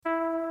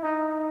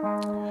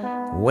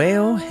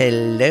Well,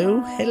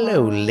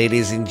 hello,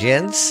 ladies and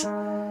gents.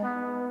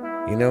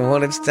 You know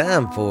what it's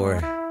time for?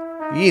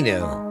 You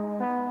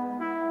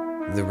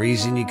know, the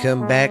reason you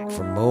come back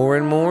for more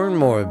and more and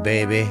more,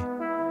 baby.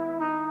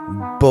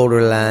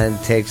 Borderline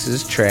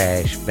Texas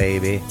Trash,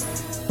 baby.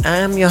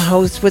 I'm your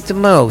host with the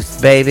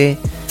most, baby.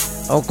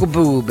 Uncle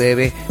Boo,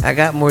 baby. I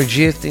got more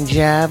jiff than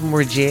jive,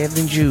 more jab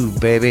than Jew,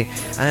 baby.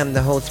 I am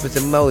the host with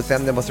the most.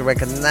 I'm the most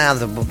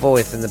recognizable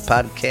voice in the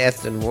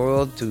podcasting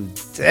world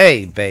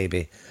today,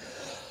 baby.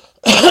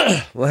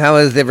 Well, how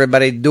is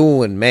everybody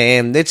doing,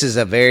 man? This is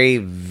a very,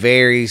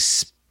 very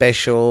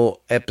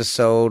special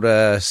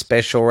episode,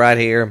 special right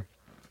here.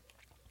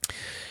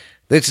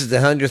 This is the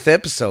 100th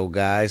episode,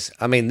 guys.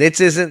 I mean,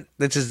 this is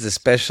the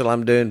special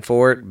I'm doing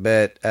for it,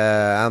 but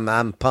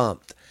I'm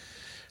pumped.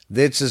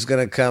 This is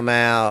going to come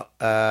out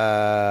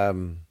right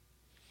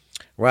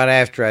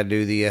after I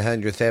do the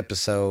 100th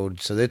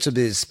episode, so this will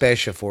be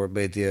special for it,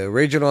 but the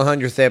original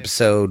 100th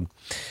episode,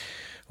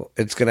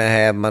 it's going to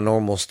have my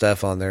normal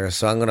stuff on there.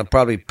 So I'm going to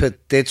probably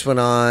put this one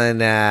on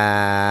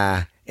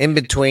in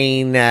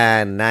between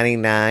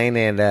 99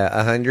 and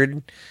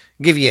 100.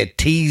 Give you a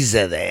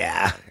teaser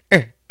there.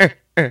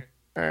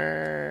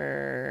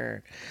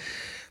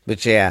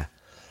 But yeah,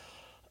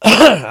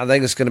 I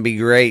think it's going to be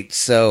great.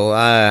 So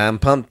I'm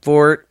pumped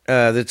for it.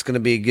 That's going to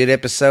be a good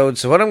episode.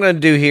 So what I'm going to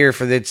do here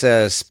for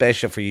this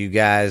special for you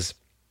guys,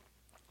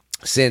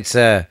 since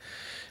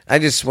I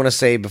just want to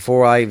say,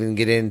 before I even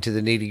get into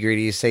the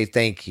nitty-gritty, say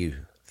thank you.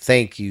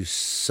 Thank you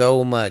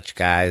so much,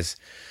 guys.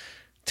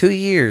 2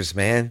 years,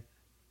 man.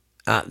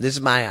 This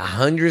is my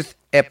 100th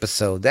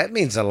episode. That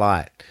means a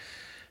lot.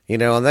 You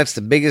know, and that's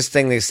the biggest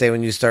thing they say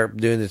when you start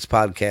doing this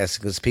podcast,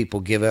 because people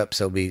give up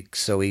so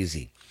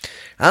easy.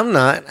 I'm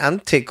not. I'm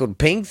tickled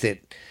pink that,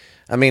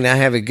 I mean, I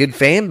have a good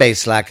fan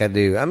base like I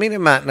do. I mean,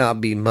 it might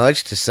not be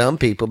much to some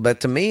people,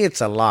 but to me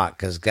it's a lot,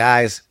 because,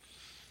 guys,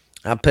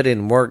 I put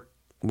in work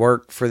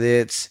for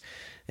this,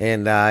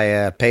 and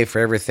I pay for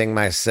everything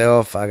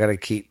myself. I got to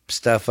keep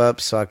stuff up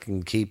so I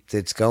can keep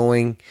this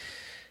going.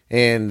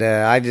 And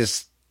I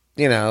just,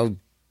 you know,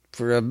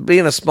 for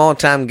being a small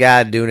time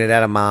guy doing it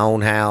out of my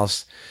own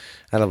house,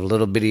 out of a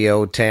little bitty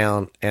old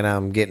town, and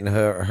I'm getting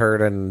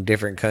heard in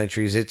different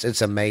countries,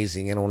 it's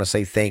amazing. And I want to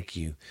say thank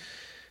you.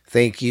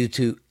 Thank you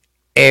to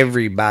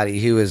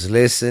everybody who has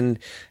listened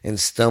and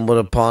stumbled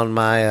upon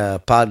my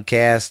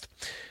podcast.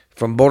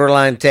 From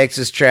Borderline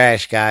Texas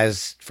Trash,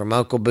 guys, from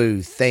Uncle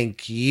Boo,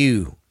 thank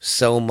you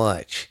so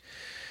much.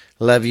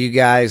 Love you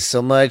guys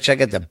so much. I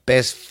got the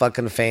best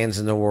fucking fans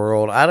in the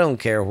world. I don't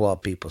care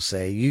what people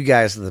say. You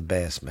guys are the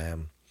best,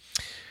 man.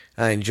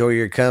 I enjoy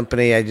your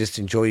company. I just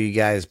enjoy you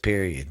guys,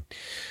 period.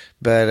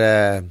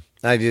 But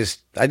I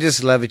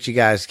just love it. You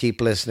guys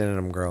keep listening, and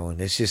I'm growing.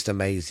 It's just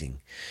amazing.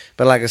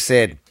 But like I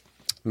said,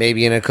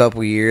 maybe in a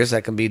couple years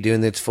I can be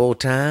doing this full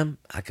time.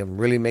 I can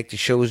really make the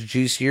shows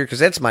juicier, because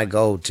that's my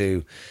goal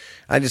too.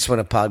 I just want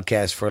to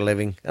podcast for a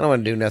living. I don't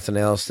want to do nothing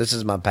else. This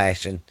is my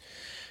passion.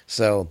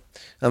 So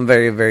I'm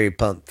very, very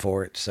pumped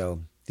for it. So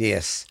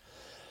yes.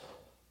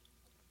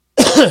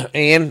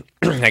 And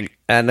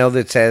I know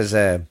this has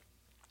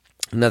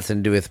nothing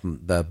to do with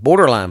the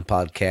Borderline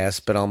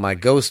podcast, but on my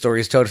Ghost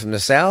Stories Told from the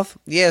South,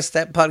 yes,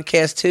 that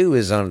podcast too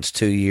is on its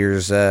 2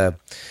 years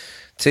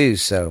too.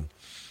 So,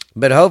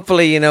 but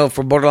hopefully, you know,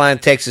 for Borderline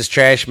Texas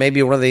Trash,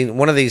 maybe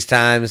one of these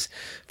times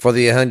for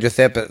the 100th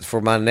episode,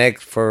 for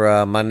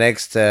my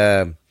next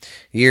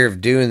year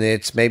of doing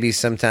this, maybe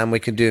sometime we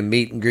can do a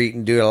meet and greet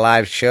and do a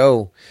live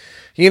show.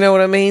 You know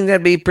what I mean?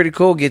 That'd be pretty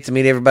cool. Get to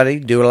meet everybody,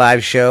 do a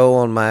live show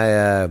on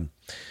my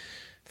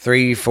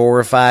 3,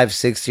 4, 5,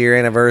 6 year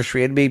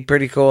anniversary. It'd be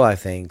pretty cool, I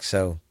think.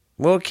 So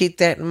we'll keep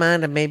that in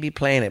mind and maybe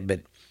plan it. But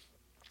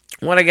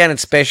what I got in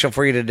special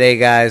for you today,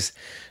 guys,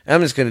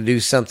 I'm just going to do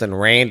something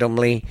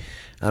randomly.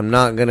 I'm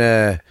not going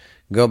to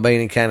go by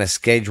any kind of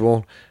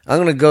schedule. I'm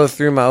going to go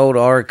through my old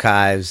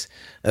archives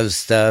of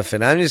stuff,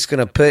 and I'm just going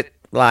to put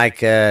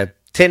like 10,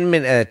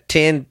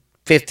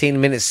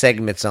 15 minute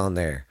segments on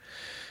there.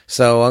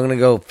 So I'm going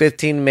to go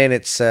 15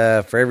 minutes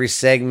for every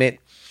segment.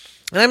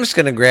 And I'm just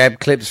going to grab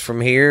clips from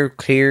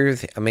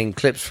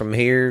clips from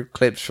here,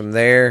 clips from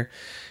there,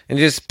 and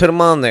just put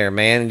them on there,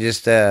 man, and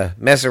just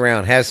mess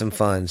around, have some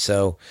fun.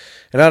 So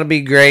it ought to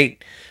be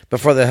great. But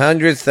for the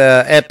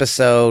 100th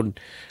episode,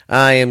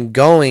 I am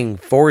going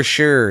for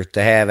sure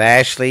to have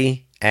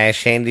Ashley.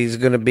 Ash Handy's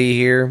going to be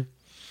here.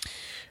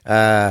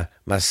 My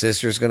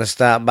sister's going to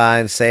stop by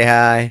and say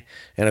hi.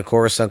 And, of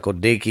course, Uncle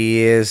Dickie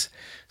is.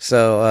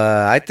 So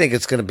I think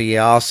it's going to be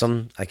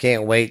awesome. I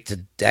can't wait to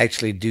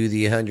actually do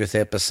the 100th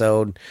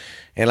episode.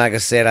 And like I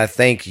said, I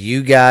thank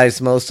you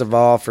guys most of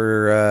all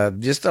for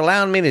just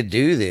allowing me to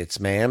do this,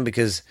 man,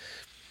 because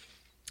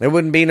it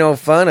wouldn't be no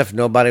fun if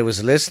nobody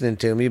was listening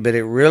to me. But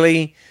it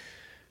really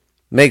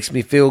makes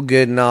me feel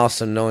good and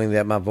awesome knowing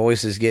that my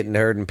voice is getting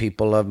heard and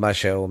people love my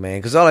show, man.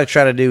 Because all I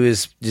try to do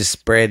is just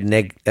spread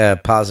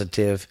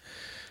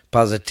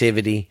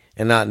positivity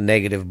and not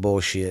negative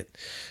bullshit.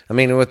 I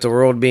mean, with the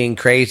world being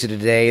crazy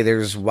today,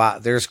 there's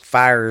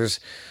fires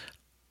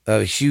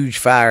a huge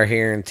fire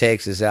here in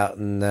Texas, out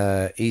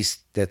in East.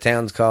 The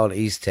town's called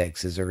East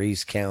Texas or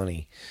East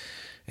County,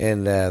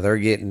 and they're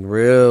getting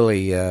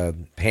really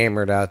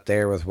hammered out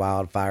there with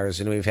wildfires.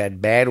 And we've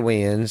had bad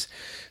winds.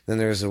 Then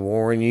there's a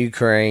war in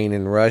Ukraine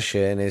and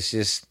Russia, and it's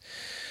just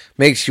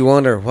makes you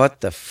wonder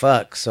what the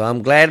fuck. So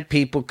I'm glad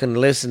people can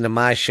listen to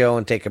my show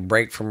and take a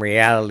break from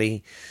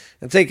reality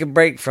and take a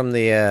break from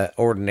the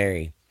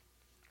ordinary.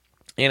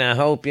 And I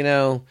hope,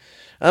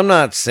 I'm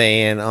not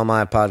saying on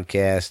my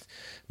podcast,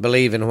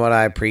 believe in what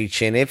I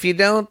preach. And if you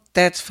don't,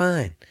 that's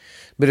fine.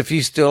 But if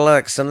you still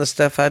like some of the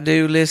stuff I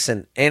do,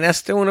 listen. And I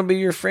still want to be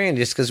your friend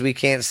just because we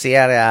can't see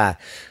eye to eye.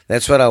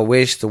 That's what I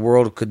wish the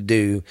world could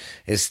do,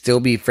 is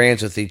still be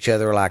friends with each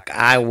other like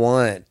I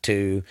want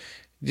to.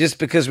 Just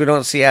because we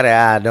don't see eye to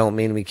eye don't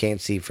mean we can't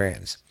see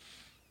friends.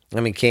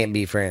 Can't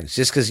be friends.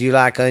 Just because you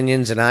like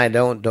onions and I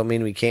don't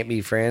mean we can't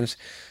be friends.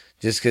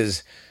 Just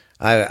because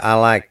I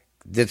like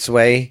this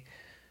way,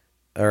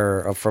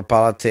 or for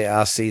politics,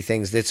 I'll see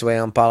things this way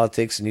on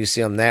politics and you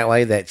see them that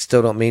way, that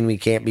still don't mean we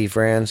can't be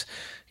friends.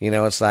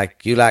 It's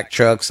like you like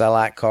trucks, I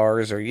like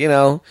cars, or,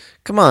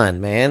 come on,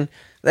 man.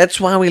 That's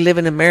why we live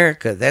in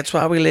America. That's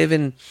why we live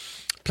in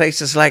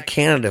places like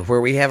Canada,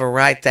 where we have a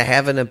right to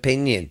have an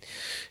opinion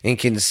and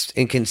can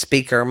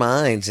speak our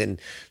minds. And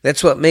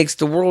that's what makes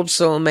the world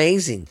so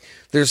amazing.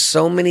 There's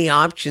so many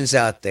options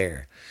out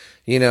there.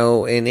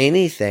 In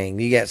anything,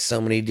 you got so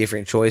many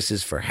different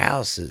choices for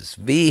houses,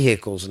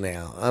 vehicles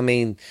now.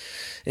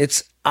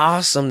 It's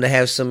awesome to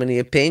have so many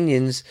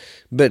opinions,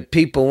 but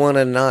people want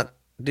to not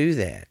do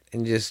that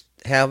and just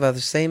have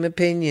the same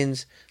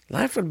opinions.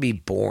 Life would be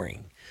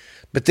boring.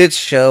 But this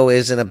show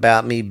isn't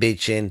about me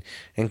bitching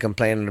and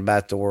complaining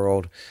about the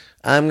world.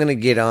 I'm going to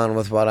get on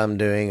with what I'm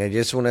doing. I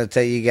just want to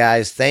tell you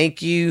guys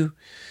thank you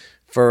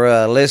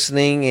for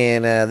listening,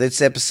 and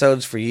this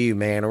episode's for you,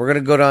 man. We're going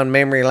to go down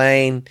memory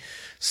lane,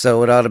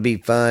 so it ought to be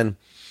fun.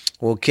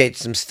 We'll catch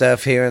some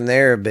stuff here and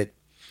there, but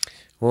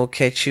we'll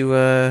catch you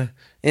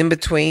in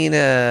between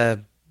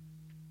in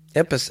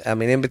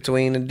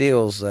between the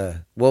deals.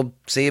 We'll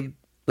see you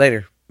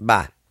later.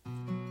 Bye.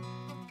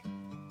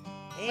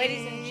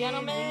 Ladies and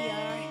gentlemen, we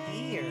are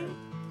here.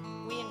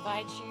 We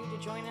invite you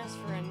to join us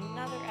for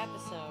another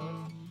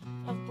episode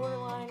of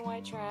Borderline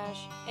White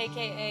Trash,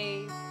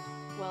 aka,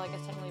 well, I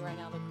guess technically right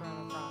now, the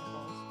Corona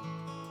Chronicles.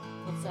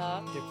 What's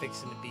up? They're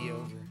fixing to be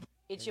over.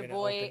 It's your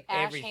boy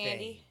Ash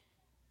Handy,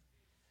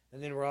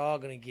 and then we're all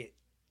gonna get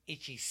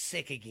itchy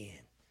sick again.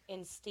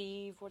 and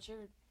Steve. What's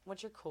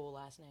your cool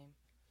last name?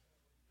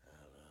 I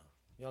don't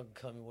know. Y'all can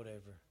call me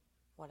whatever.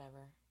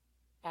 Whatever.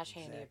 Ash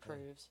Handy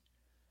approves.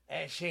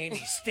 Ash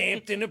Handy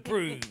stamped and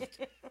approved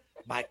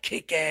by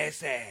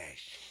Kick-Ass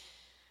Ash.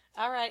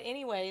 All right.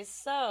 Anyways,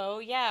 so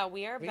yeah,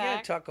 we are back. We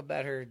gotta talk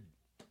about her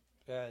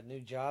new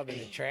job in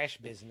the trash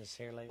business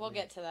here lately. We'll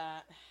get to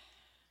that.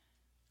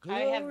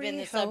 Glory I have been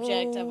the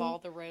subject of all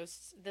the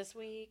roasts this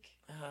week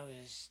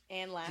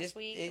and last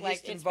week.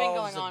 It's been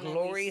going on. The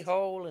glory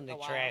hole and the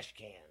while. trash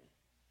can.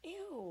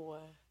 Ew.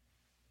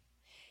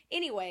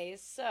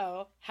 Anyways,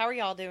 so how are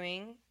y'all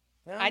doing?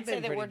 Well, I'd say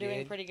that we're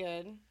doing pretty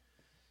good.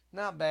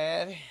 Not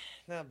bad.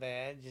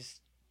 Just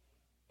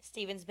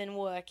Steven's been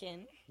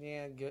working.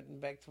 yeah, getting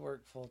back to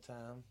work full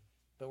time,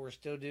 but we're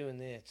still doing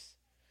this.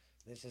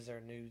 This is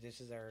our new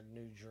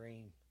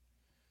dream.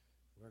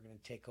 We're gonna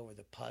take over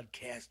the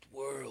podcast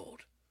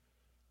world.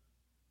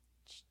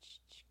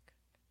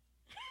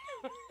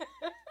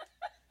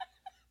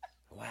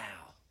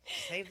 Wow.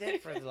 Save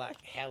that for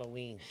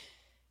Halloween.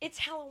 It's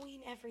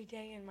Halloween every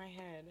day in my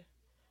head.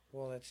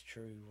 Well, that's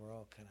true. We're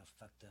all kind of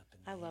fucked up.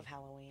 I love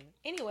Halloween.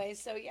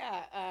 Anyways, so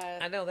yeah.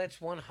 I know that's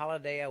one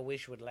holiday I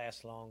wish would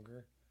last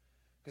longer.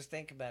 Because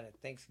think about it.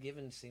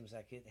 Thanksgiving seems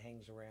like it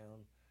hangs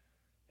around.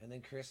 And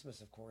then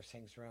Christmas, of course,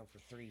 hangs around for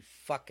 3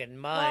 fucking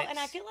months. Well, and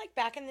I feel like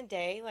back in the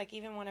day,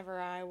 even whenever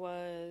I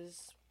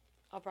was,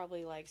 I'll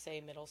probably say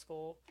middle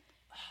school,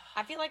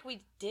 I feel like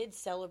we did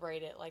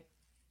celebrate it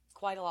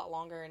quite a lot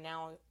longer. And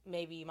now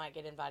maybe you might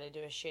get invited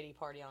to a shitty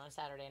party on a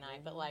Saturday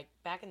night. Mm-hmm. But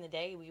back in the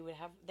day,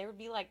 there would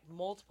be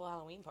multiple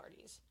Halloween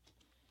parties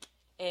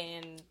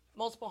and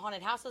multiple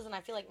haunted houses. And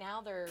I feel like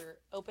now they're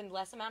open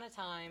less amount of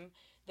time.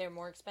 They're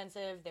more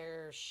expensive.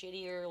 They're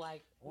shittier.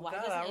 Why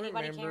doesn't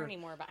anybody care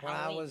anymore about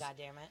Halloween? God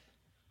damn it!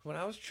 When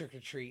I was trick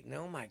or treating,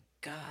 oh my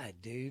god,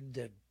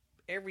 dude!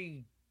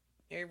 Every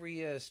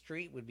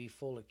street would be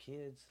full of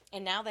kids.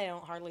 And now they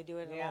don't hardly do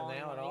it at all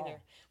anymore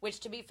either. Which,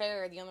 to be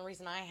fair, the only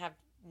reason I have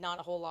not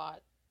a whole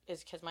lot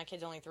is because my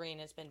kid's only 3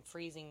 and it's been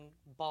freezing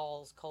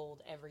balls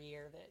cold every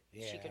year that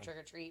she could trick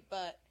or treat.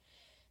 But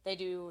they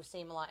do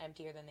seem a lot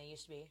emptier than they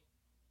used to be.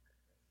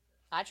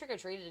 I trick or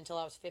treated until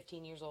I was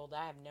 15 years old.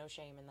 I have no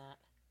shame in that.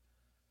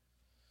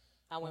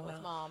 I went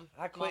with Mom.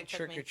 I quit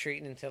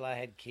trick-or-treating until I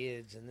had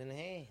kids, and then,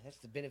 hey, that's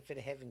the benefit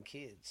of having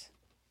kids.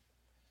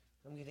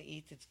 I'm going to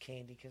eat this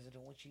candy because I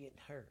don't want you getting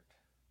hurt.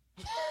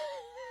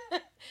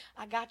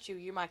 I got you.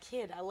 You're my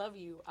kid. I love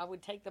you. I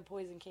would take the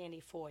poison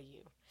candy for you.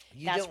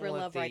 That's real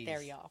love right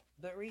there, y'all.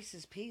 But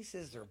Reese's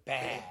Pieces are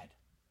bad.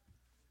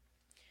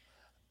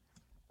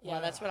 Yeah,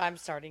 that's what I'm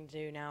starting to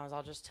do now is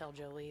I'll just tell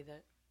Jolie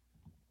that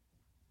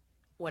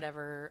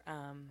whatever.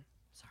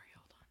 Sorry,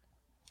 hold on.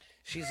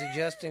 She's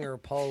adjusting her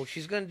pole.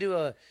 She's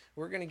gonna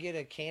we're gonna get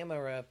a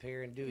camera up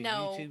here and do a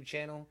YouTube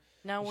channel.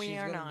 No, we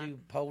are not. She's gonna do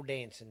pole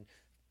dancing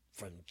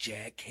from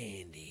Jack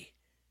Handy.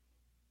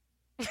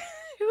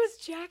 Who is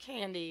Jack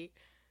Handy?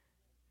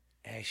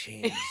 Ash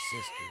Handy's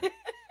sister.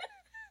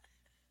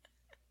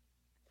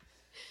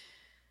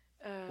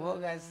 Well,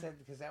 guys said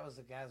because that was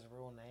the guy's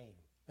real name.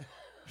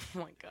 Oh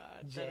my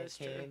God, Jack that is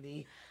true.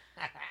 Handy.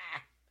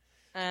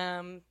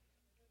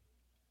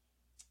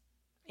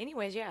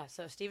 Anyways, yeah.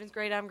 So Steven's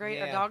great. I'm great.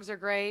 Yeah. Our dogs are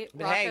great.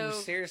 But Rocco... hey,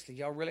 seriously,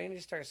 y'all really need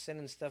to start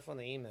sending stuff on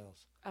the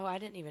emails. Oh, I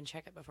didn't even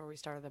check it before we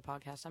started the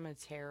podcast. I'm a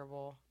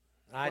terrible.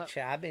 I've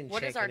been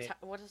what checking it.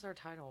 What is our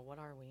title? What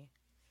are we?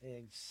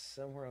 It's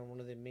somewhere on one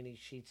of the mini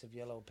sheets of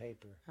yellow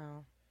paper.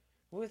 Oh.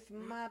 With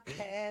my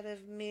pad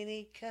of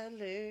many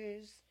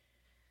colors.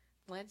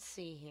 Let's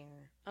see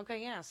here.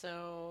 Okay, yeah.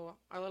 So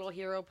our little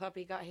hero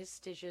puppy got his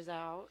stitches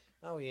out.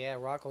 Oh yeah,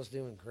 Rocco's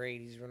doing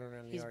great. He's running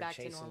around the He's yard back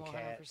chasing to normal,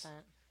 cats. 100%.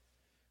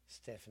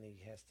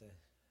 Stephanie has to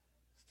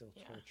still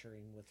torture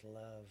him with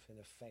love and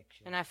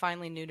affection. And I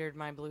finally neutered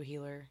my blue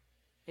healer.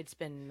 It's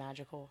been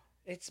magical.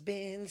 It's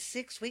been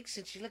 6 weeks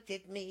since you looked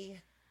at me.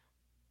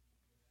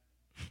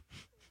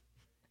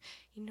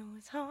 You know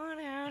it's hard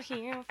out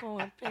here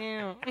for a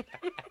pound.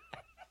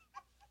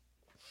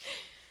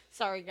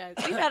 Sorry, guys.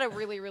 We've had a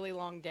really, really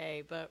long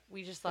day, but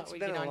we just thought we'd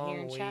get on here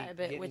and chat a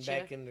bit with you.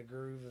 Getting back in the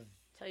groove of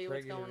tell you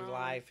what's regular going on.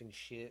 life and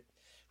shit,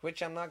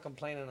 which I'm not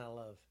complaining. I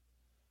love.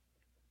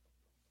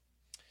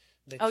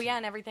 Oh yeah,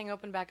 and everything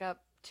opened back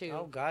up too.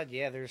 Oh God,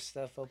 yeah. There's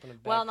stuff opening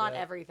back up. Well, not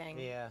everything.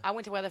 Yeah. I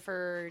went to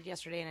Weatherford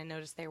yesterday, and I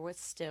noticed there was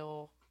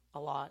still a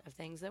lot of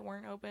things that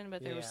weren't open,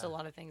 but there was still a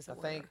lot of things that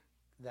were. I think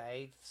the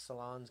 8th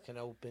salons can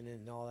open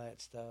and all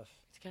that stuff.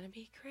 It's gonna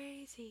be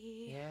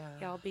crazy. Yeah.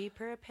 Y'all be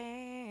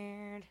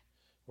prepared.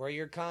 Wear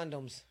your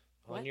condoms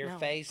on your No.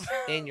 face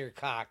and your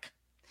cock.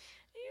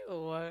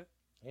 Ew.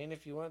 And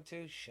if you want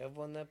to, shove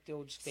one up the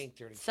old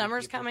sphincter. To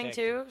Summer's keep you coming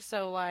protected. too,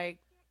 so like.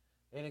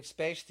 And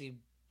especially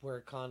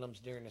wear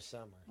condoms during the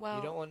summer. Well,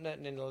 you don't want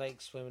nothing in the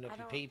lake swimming up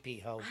your pee-pee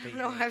hole. I don't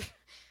know.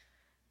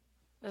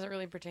 Doesn't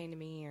really pertain to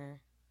me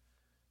or.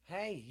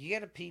 Hey, you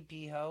got a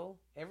pee-pee hole?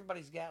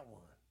 Everybody's got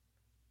one.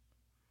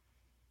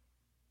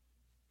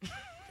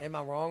 Am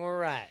I wrong or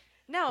right?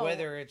 No.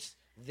 Whether it's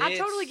this... I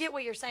totally get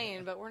what you're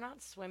saying, but we're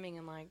not swimming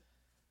in like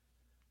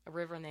a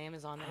river in the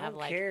Amazon that have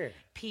like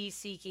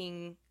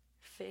pee-seeking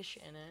fish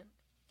in it.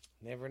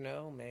 Never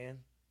know, man.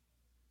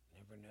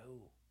 Never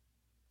know.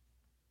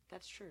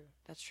 That's true.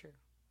 That's true.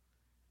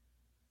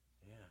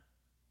 Yeah.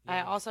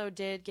 I also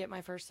did get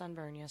my first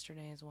sunburn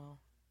yesterday as well.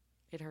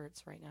 It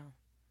hurts right now.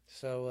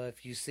 So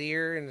if you see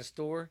her in the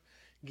store,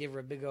 give her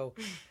a big old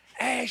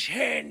Ash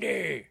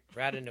Handy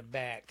right in the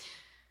back.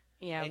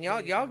 Yeah. And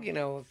y'all, you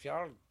know, if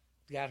y'all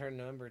got her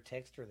number,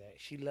 text her that.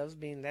 She loves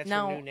being, that's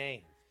her new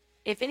name.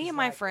 If any She's of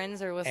my like,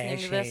 friends are listening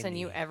Ash to this Handy. and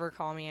you ever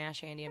call me Ash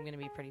Handy, I'm going to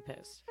be pretty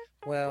pissed.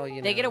 Well, you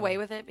know. They get away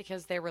with it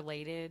because they're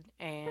related,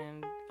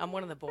 and I'm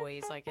one of the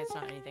boys. Like, it's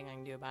not anything I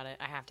can do about it.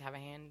 I have to have a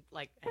hand.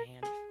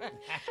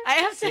 I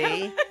have to.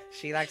 See?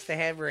 She likes to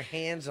have her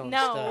hands on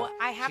stuff. No,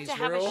 I have to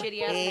have a real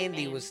shitty ass handy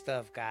nickname. with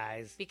stuff,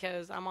 guys.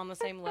 Because I'm on the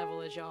same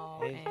level as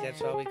y'all. And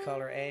that's why we call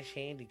her Ash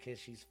Handy, because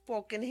she's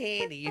fucking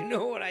handy. You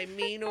know what I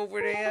mean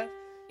over there?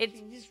 It's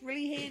just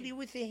really handy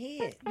with the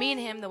hand. Me and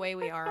him, the way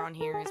we are on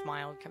here is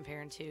mild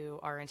compared to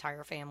our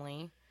entire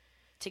family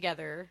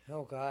together.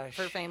 Oh, gosh.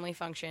 For family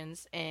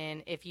functions.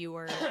 And if you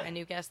were a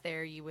new guest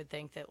there, you would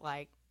think that,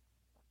 like,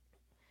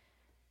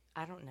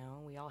 I don't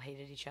know, we all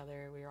hated each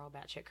other. We were all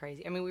batshit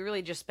crazy. I mean, we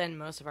really just spend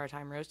most of our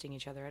time roasting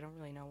each other. I don't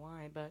really know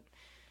why, but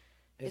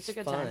it's a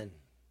good fun. time.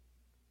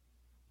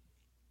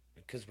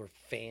 Because we're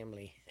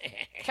family.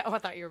 Oh, I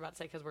thought you were about to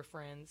say because we're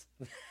friends.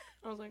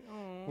 I was like,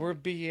 oh. We're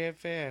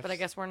BFFs. But I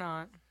guess we're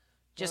not.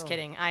 Just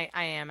kidding. I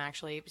am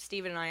actually.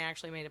 Steven and I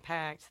actually made a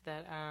pact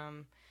that,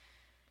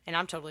 and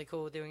I'm totally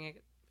cool with doing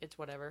it. It's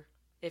whatever.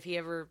 If he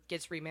ever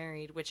gets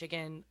remarried, which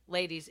again,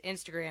 ladies,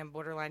 Instagram,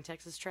 Borderline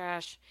Texas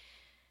Trash.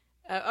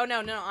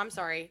 No, I'm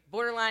sorry.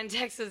 Borderline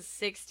Texas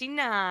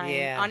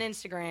 69 on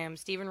Instagram.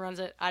 Steven runs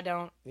it. I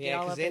don't.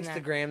 Yeah, because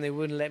Instagram, they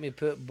wouldn't let me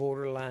put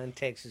Borderline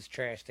Texas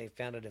Trash. They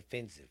found it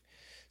offensive.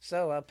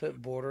 So I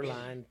put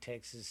Borderline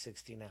Texas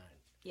 69.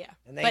 Yeah.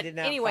 And they did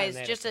not anyways,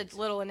 find that just offensive.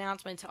 A little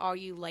announcement to all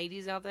you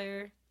ladies out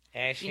there.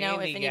 Ash you know,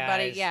 Handy, if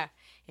anybody, guys.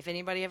 if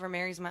anybody ever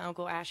marries my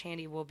uncle, Ash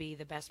Handy will be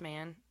the best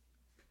man.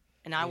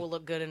 And I will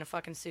look good in a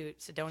fucking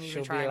suit, so don't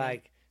even try me. She'll be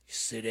like,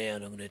 sit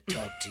down, I'm going to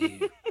talk to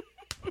you.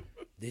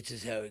 This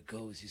is how it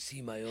goes. You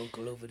see my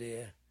uncle over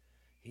there?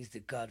 He's the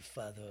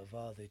godfather of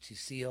all this. You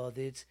see all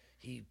this?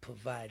 He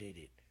provided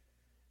it.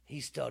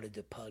 He started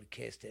the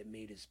podcast that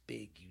made us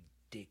big, you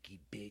dicky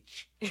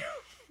bitch.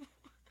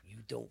 You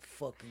don't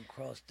fucking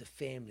cross the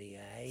family,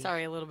 eh?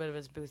 Sorry, a little bit of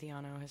his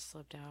Buthiano has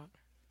slipped out.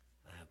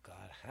 Oh,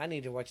 God. I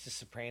need to watch The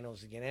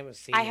Sopranos again. I haven't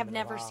seen I them have in a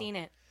never while. seen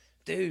it.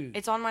 Dude.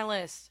 It's on my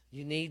list.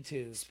 You need to.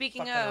 It's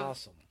Speaking fucking of,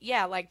 awesome.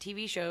 yeah, like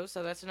TV shows,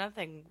 so that's another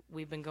thing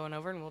we've been going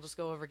over, and we'll just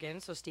go over again.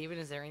 So, Steven,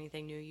 is there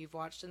anything new you've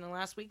watched in the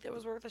last week that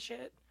was worth a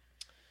shit?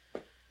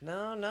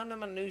 No, none of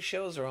my new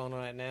shows are on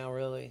right now,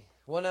 really.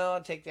 Well, no,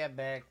 I'll take that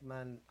back.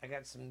 I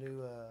got some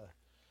new.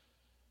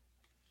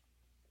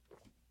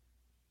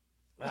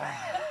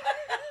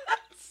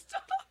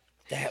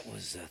 That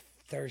was a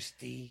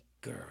thirsty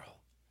girl.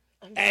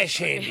 Ash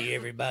Handy,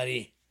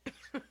 everybody.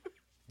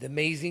 The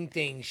amazing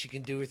things she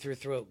can do with her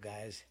throat,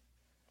 guys.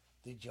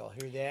 Did y'all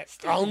hear that?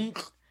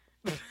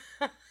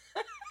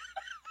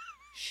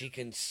 She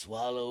can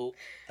swallow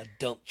a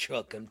dump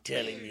truck, I'm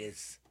telling you.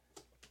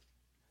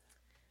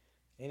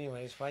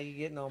 Anyways, why are you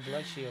getting all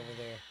blushy over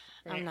there?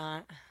 I'm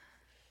not.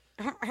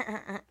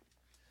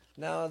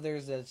 No,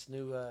 there's this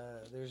new,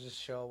 there's this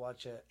show I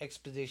watch,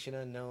 Expedition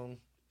Unknown.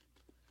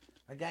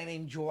 A guy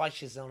named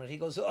Josh is on it. He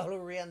goes all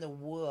around the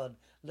world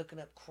looking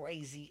up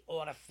crazy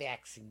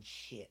artifacts and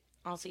shit.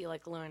 Also, you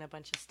like learn a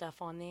bunch of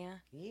stuff on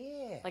there?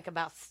 Yeah. Like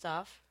about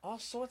stuff? All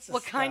sorts of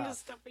What stuff. kind of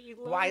stuff are you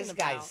learning Wise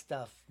guy about?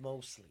 stuff,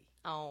 mostly.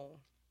 Oh.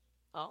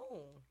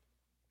 Oh.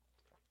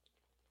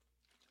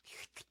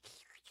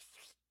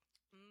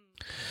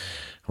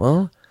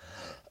 Well,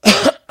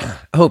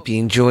 I hope you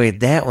enjoyed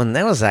that one.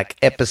 That was like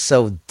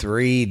episode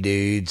 3,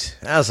 dudes.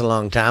 That was a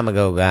long time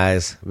ago,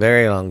 guys.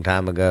 Very long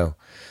time ago.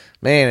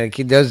 Man,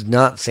 it does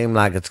not seem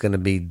like it's going to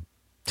be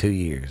 2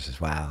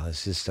 years. Wow,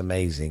 it's just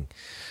amazing.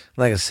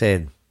 Like I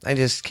said, I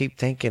just keep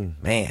thinking,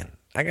 man,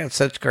 I got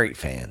such great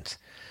fans.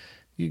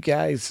 You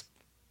guys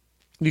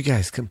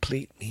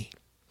complete me.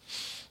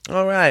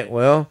 All right,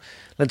 well,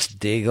 let's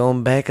dig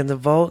on back in the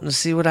vault and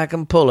see what I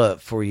can pull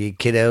up for you,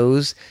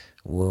 kiddos.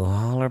 We'll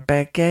holler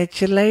back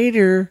at you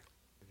later.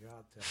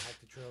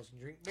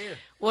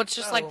 Well, it's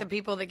just like the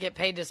people that get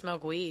paid to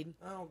smoke weed.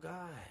 Oh,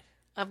 God.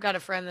 I've got a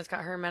friend that's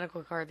got her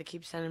medical card that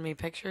keeps sending me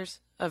pictures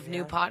of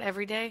new pot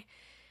every day.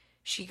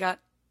 She got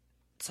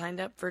signed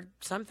up for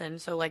something,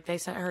 so like they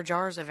sent her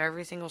jars of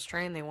every single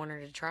strain they want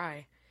her to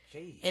try.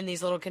 Jeez. In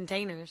these little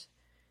containers.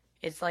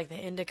 It's like the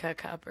Indica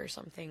cup or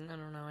something. I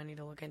don't know. I need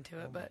to look into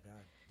it, but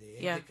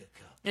yeah. Cup.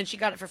 And she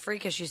got it for free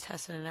because she's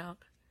testing it out.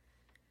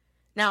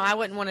 Now, I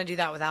wouldn't want to do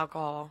that with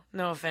alcohol.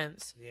 No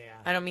offense. Yeah.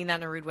 I don't mean that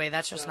in a rude way.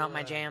 That's just not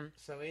my jam.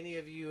 So any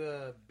of you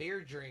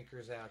beer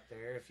drinkers out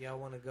there, if y'all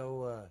want to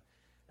go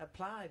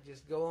apply,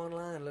 just go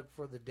online, look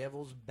for the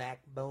Devil's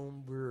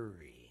Backbone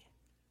Brewery.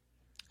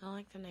 I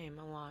like the name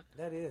a lot.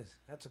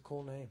 That's a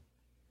cool name.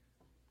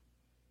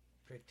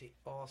 Pretty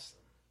awesome.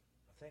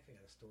 I think I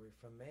got a story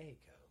from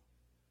Mexico.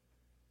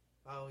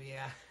 Oh,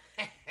 yeah.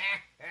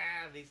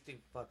 These two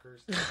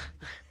fuckers.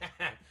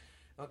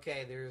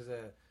 Okay, there's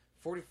a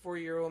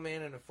 44-year-old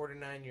man and a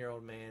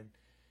 49-year-old man,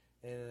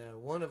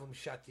 and one of them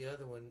shot the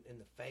other one in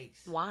the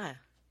face. Why?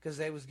 Because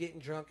they was getting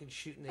drunk and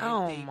shooting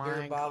empty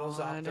beer bottles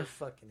off their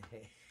fucking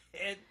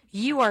head.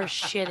 You are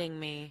shitting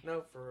me.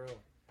 No, for real.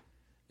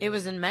 It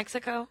was in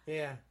Mexico?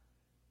 Yeah.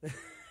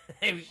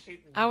 They was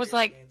shooting I was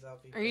like, off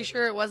are you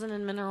sure it wasn't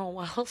in Mineral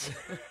Wells?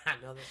 I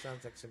know that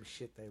sounds like some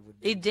shit they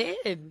would do. It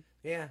did.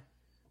 Yeah.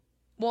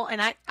 Well,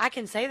 and I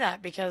can say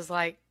that because,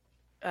 like,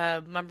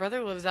 my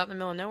brother lives out in the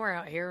middle of nowhere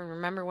out here. And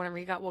remember whenever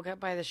he got woke up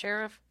by the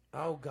sheriff?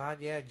 Oh, God,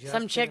 yeah. Justin,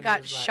 some chick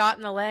got shot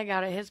in the leg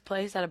out at his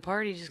place at a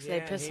party just because they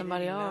pissed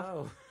somebody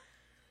off.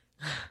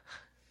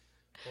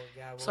 Poor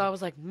guy, so I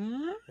was like,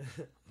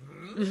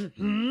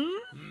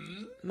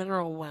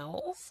 Mineral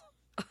Wells?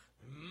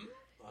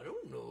 I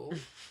don't know.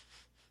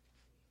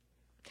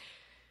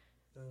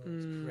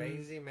 It's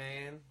crazy,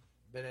 man.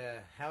 But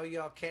how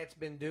y'all cats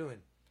been doing?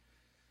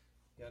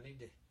 Y'all need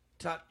to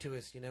talk to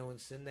us, and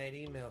send that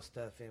email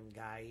stuff in,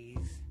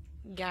 guys.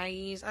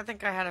 Guys, I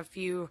think I had a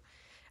few.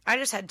 I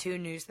just had 2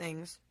 news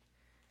things.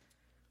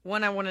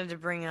 One I wanted to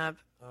bring up.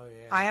 Oh,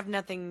 yeah. I have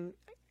nothing.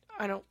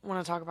 I don't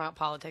want to talk about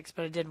politics,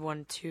 but I did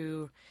want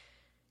to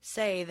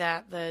say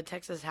that the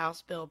Texas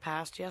House bill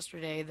passed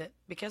yesterday that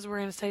because we're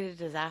in a state of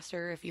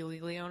disaster, if you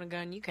legally own a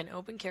gun, you can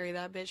open carry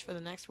that bitch for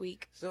the next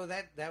week. So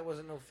that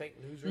wasn't no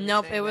fake news or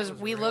Nope, anything? it was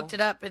we real? looked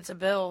it up. It's a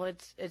bill.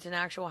 It's an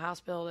actual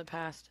House bill that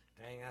passed.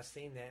 Dang, I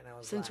seen that and I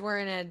was Since like, we're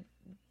in a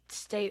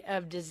state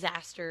of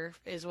disaster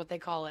is what they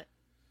call it.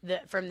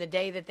 From the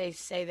day that they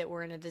say that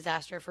we're in a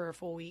disaster for a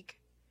full week,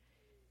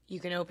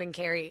 you can open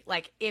carry,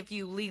 like if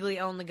you legally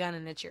own the gun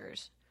and it's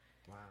yours.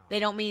 wow. They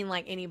don't mean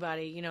like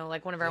anybody,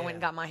 like whenever I went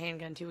and got my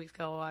handgun 2 weeks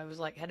ago, I was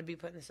like, had to be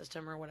put in the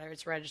system or whatever.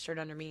 It's registered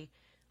under me.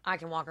 I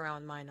can walk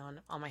around with mine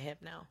on my hip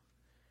now.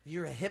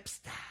 You're a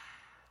hipster.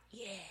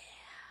 Yeah.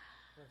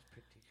 That's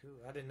pretty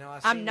cool. I didn't know.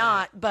 I'm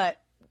not,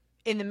 but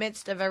in the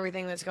midst of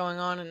everything that's going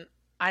on, and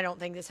I don't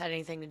think this had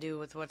anything to do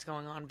with what's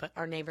going on, but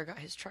our neighbor got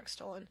his truck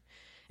stolen.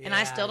 And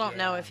I still don't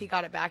know if he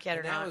got it back yet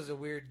or not. That was a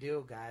weird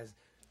deal, guys.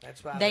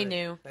 That's why they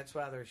knew. That's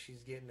why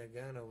she's getting a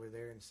gun over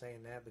there and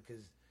saying that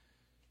because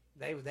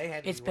they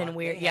had to it's be been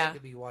weird. They had to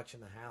be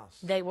watching the house.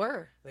 They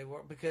were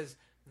because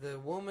the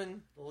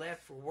woman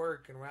left for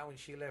work, and right when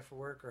she left for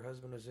work, her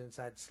husband was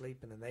inside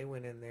sleeping, and they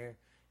went in there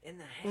in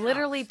the house.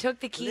 Literally took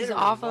the keys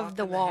off of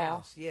the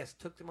wall. Yes,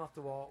 took them off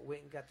the wall.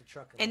 Went and got the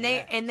truck. And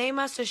they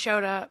must have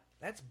showed up.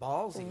 That's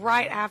ballsy.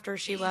 Right man. after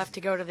she left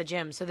to go to the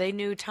gym, so they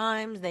knew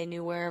times. They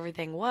knew where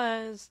everything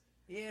was.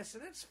 Yeah, so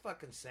that's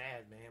fucking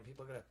sad, man.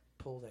 People gotta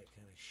pull that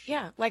kind of shit.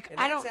 Yeah, like and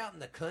I that's don't. out in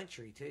the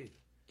country too.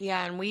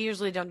 Yeah, and we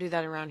usually don't do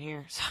that around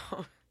here,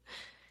 so.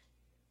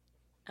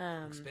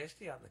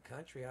 Especially out in the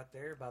country, out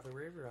there by the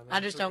river. I mean,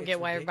 I just don't get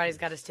why everybody's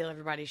got to steal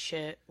everybody's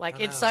shit. Like,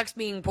 it sucks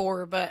being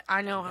poor, but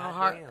I know how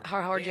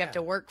hard you have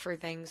to work for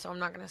things, so I'm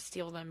not going to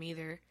steal them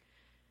either.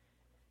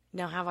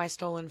 Now, have I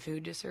stolen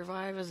food to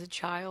survive as a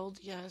child?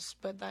 Yes,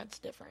 but that's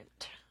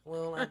different.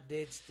 Well, I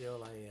did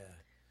steal a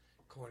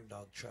corn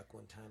dog truck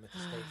one time at the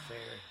state fair.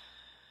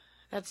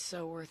 That's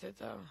so worth it,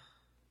 though.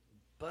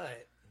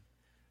 But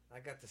I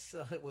got to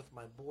sell it with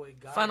my boy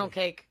Gotti. Funnel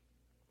cake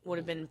would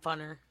have been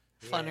funner.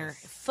 Funner.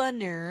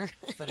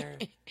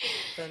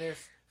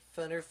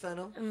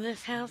 Funnel.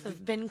 This house has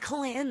been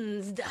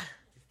cleansed. This house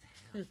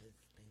has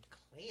been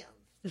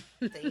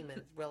cleansed.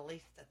 Demons,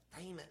 release the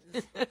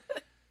demons.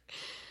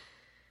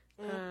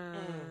 I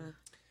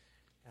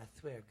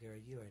swear, girl,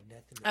 you are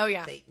nothing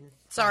but Satan.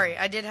 Sorry,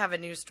 I did have a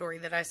news story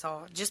that I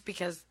saw, just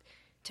because,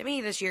 to me,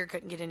 this year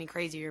couldn't get any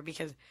crazier,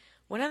 because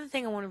one other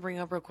thing I want to bring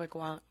up real quick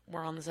while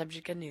we're on the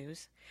subject of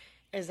news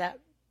is that,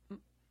 I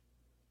don't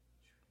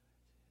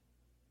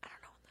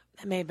know,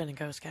 that may have been a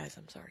ghost, guys,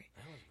 I'm sorry.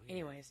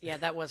 Anyways, yeah,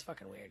 that was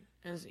fucking weird.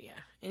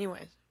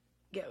 Anyways,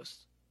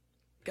 ghosts,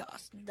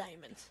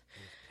 diamonds,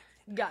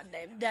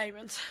 goddamn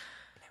diamonds.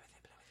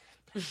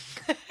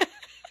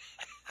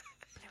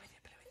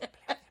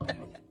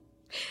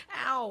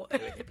 Ow.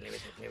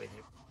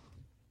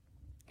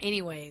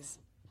 Anyways,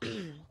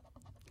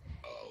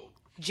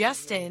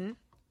 Justin,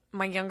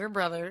 my younger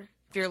brother,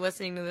 if you're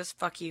listening to this,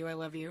 fuck you, I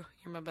love you.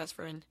 You're my best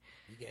friend.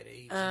 You got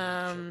AIDS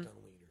and choked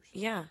on wieners.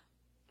 Yeah,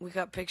 we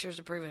got pictures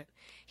to prove it.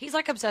 He's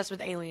like obsessed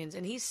with aliens,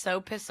 and he's so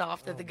pissed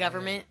off that the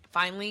government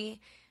finally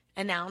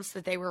announced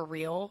that they were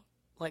real,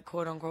 like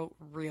quote unquote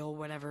real,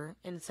 whatever,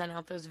 and sent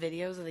out those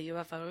videos of the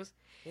UFOs.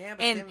 Yeah,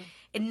 but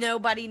and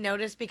nobody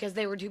noticed because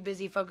they were too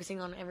busy focusing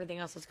on everything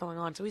else that's going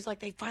on. So he's like,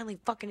 they finally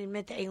fucking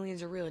admit the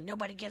aliens are real, and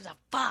nobody gives a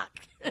fuck.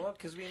 Well,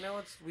 because we've known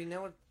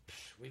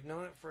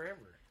it forever.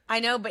 I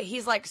know, but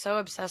he's like so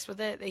obsessed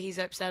with it that he's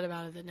upset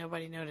about it that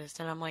nobody noticed.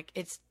 And I'm like,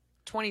 it's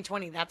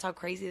 2020. That's how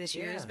crazy this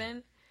year has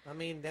been. I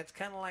mean, that's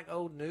kind of like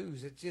old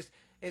news. It's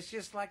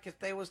just like if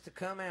they was to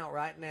come out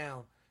right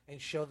now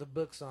and show the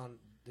books on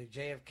the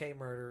JFK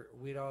murder,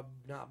 we'd all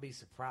not be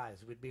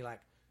surprised. We'd be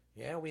like,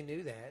 yeah, we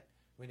knew that.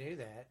 We knew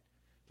that.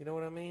 You know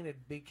what I mean?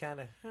 It'd be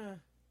kind of,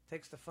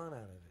 takes the fun out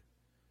of it.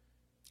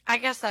 I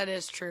guess that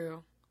is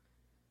true.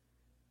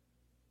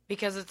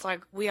 Because it's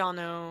like, we all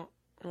know,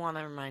 well,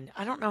 never mind.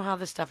 I don't know how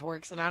this stuff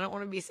works, and I don't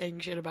want to be saying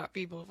shit about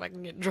people if I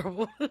can get in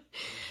trouble. Yeah.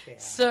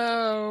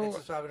 So.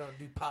 That's why we don't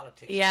do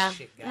politics. Yeah. And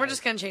shit, guys. We're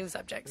just going to change the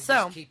subject. We So.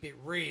 just keep it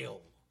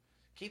real.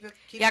 Keep it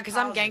Yeah, because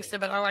I'm positive. gangsta,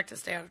 but I like to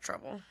stay out of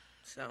trouble.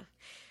 So.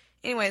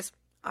 Anyways,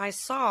 I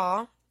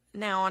saw,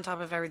 now on top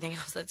of everything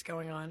else that's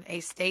going on, a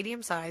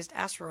stadium-sized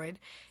asteroid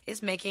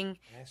is making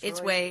its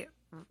way...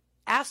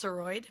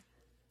 Asteroid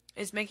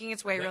is making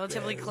its way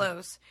relatively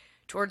close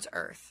towards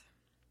Earth.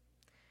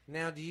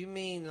 Now, do you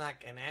mean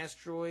like an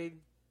asteroid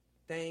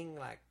thing,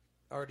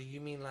 or do you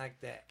mean like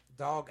that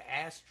dog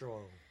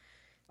Astro?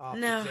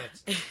 No,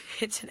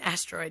 it's an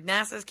asteroid.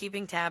 NASA's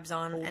keeping tabs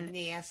on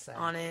NASA.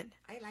 on it.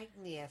 I like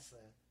NASA.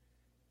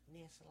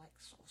 NASA like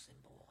sauce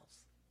and balls.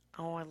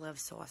 Oh, I love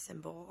sauce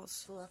and balls.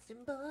 Sauce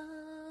and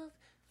balls.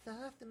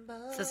 Sauce and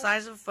balls. It's the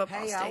size of a football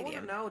Hey, I want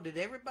stadium. to know, did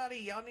everybody,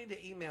 y'all need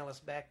to email us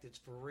back that's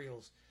for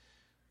reals.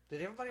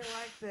 Did everybody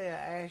like the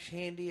Ash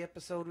Handy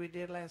episode we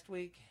did last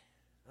week?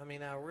 I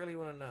mean, I really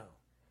want to know.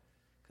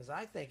 Because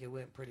I think it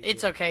went pretty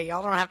It's good. okay.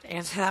 Y'all don't have to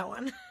answer that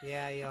one.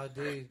 Yeah, y'all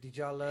do. Did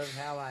y'all love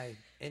how I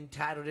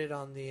entitled it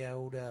on the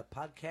old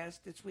podcast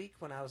this week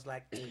when I was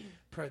like,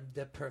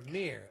 the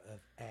premiere of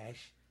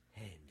Ash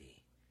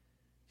Handy.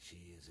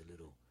 She is a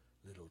little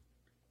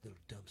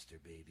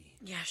dumpster baby.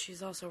 Yeah,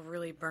 she's also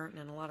really burnt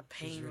and in a lot of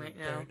pain She's really right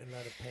now. burnt and a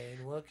lot of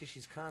pain. Well, because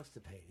she's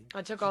constipated.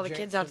 I took She all the drank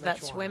kids too out to that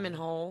much wine. swimming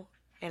hole,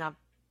 and I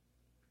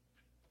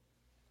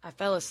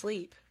fell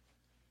asleep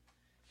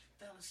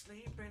Fell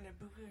asleep in the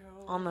boogie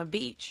hole. on the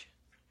beach.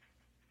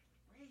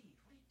 Reed, what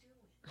are you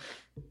doing?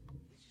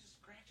 He's just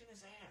scratching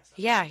his ass.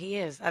 Yeah, he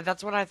is.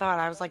 That's what I thought.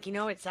 I was like,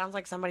 it sounds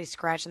like somebody's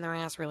scratching their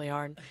ass really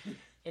hard.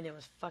 And it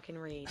was fucking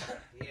Reed.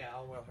 Yeah,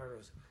 all well heard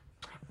was.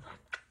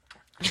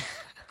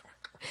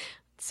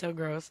 So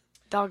gross.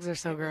 Dogs are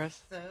so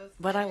gross.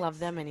 But I love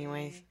them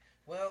anyways.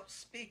 Well,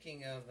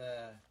 speaking of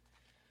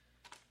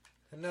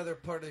another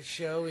part of the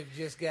show we've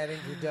just got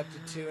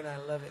introduced to, and I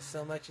love it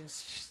so much. And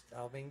just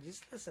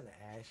listen to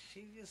Ash.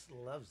 She just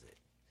loves it.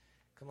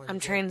 Come on. I'm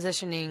you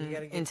transitioning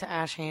gotta get- into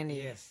Ash Handy.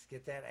 Yes,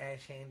 get that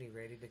Ash Handy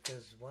ready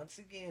because once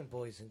again,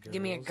 boys and girls,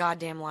 Give me a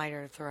goddamn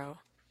lighter to throw.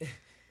 it's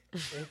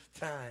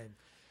time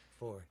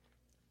for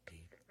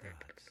Deep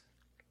Thoughts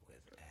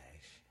with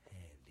Ash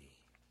Handy.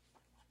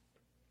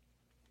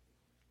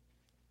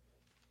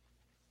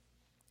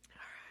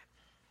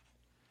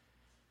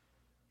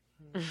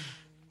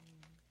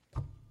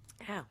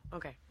 Ow,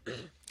 okay.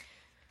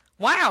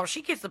 Wow,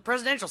 she gets the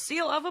presidential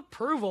seal of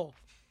approval.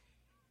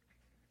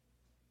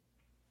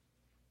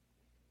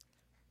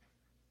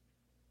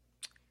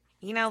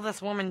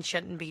 This woman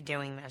shouldn't be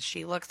doing this.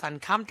 She looks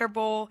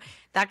uncomfortable.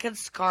 That could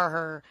scar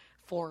her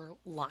for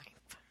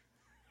life.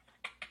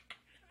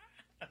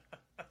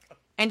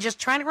 And just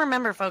try to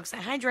remember, folks,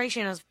 that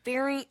hydration is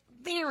very,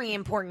 very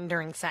important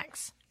during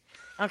sex.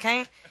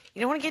 Okay? You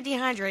don't want to get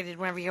dehydrated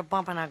whenever you're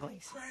bumping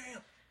uglies.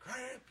 Cramp.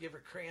 You ever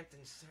cramped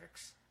in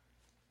sex?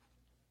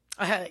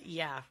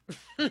 Yeah.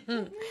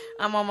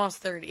 I'm almost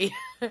 30.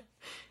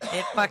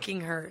 It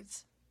fucking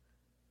hurts.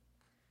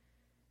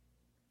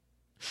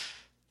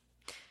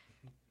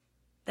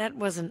 That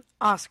was an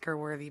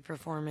Oscar-worthy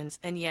performance.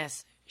 And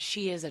yes,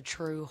 she is a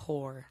true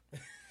whore.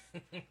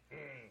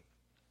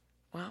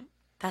 Well,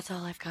 that's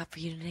all I've got for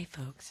you today,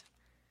 folks.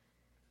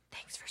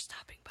 Thanks for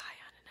stopping by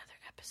on another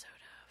episode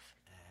of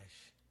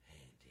Ash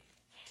Handy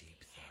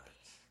Deep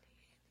Thoughts.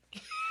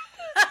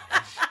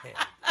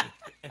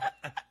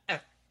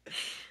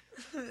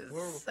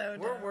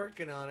 We're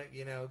working on it,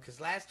 because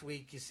last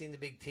week you seen the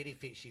big titty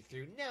fit she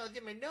threw. No,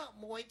 them are not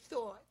my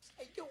thoughts.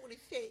 I don't want to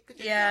say it. 'Cause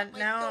yeah, not my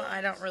now thoughts. I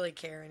don't really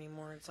care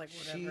anymore. It's like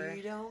whatever.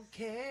 She don't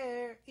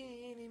care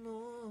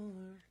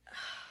anymore.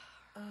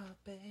 Oh,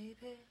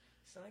 baby.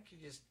 It's like you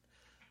just...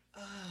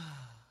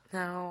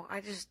 No,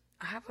 I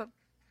have a...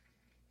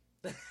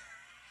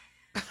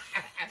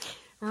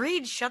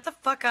 Reed, shut the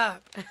fuck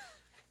up.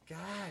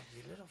 God,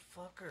 you little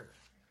fucker.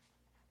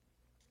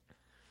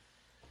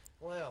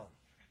 Well,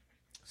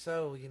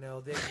 so, then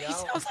y'all... He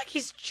sounds like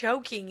he's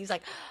choking. He's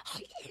like...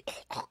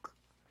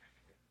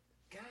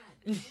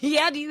 God.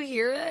 Yeah, do you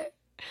hear it?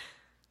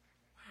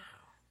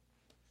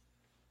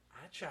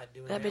 I tried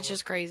doing That bitch with-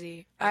 is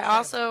crazy. I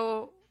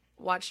also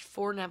watched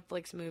 4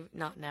 Netflix movies.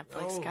 Not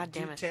Netflix. Oh, God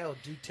damn it.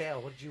 Do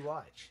tell. What did you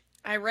watch?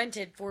 I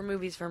rented 4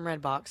 movies from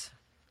Redbox.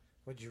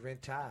 What did you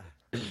rent, Ty?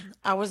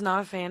 I was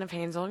not a fan of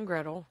Hansel and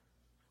Gretel.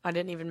 I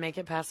didn't even make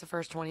it past the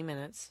first 20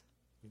 minutes.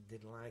 You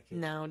didn't like it?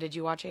 No, did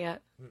you watch it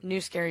yet?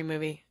 New scary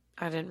movie.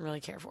 I didn't really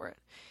care for it.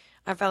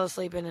 I fell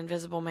asleep in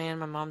Invisible Man.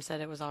 My mom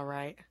said it was all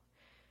right.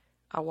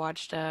 I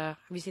watched, have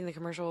you seen the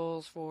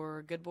commercials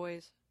for Good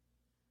Boys?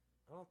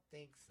 I don't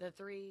think so. The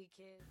 3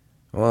 kids.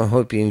 Well, I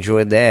hope you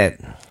enjoyed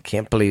that.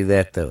 Can't believe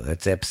that, though.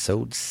 That's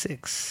episode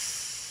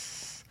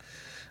 6.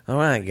 All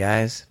right,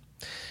 guys.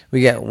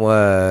 We got,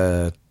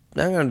 I'm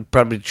going to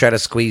probably try to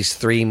squeeze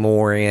 3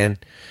 more in.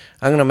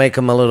 I'm going to make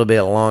them a little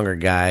bit longer,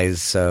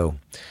 guys. So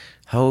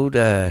hold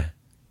the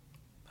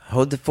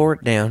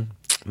fort down.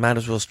 Might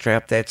as well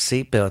strap that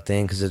seatbelt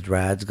in because this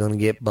ride's going to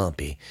get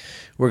bumpy.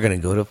 We're going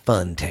to go to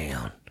Fun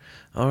Town.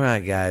 All right,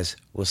 guys.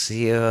 We'll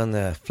see you on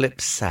the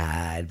flip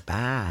side.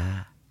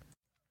 Bye.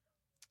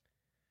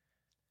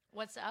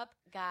 What's up,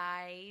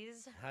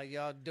 guys? How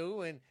y'all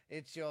doing?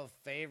 It's your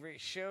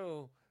favorite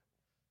show,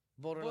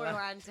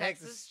 Borderline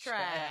Texas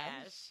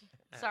Trash.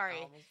 Sorry.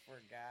 I almost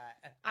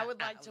forgot. I would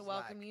like to was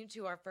welcome you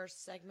to our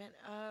first segment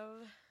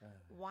of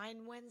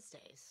Wine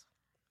Wednesdays.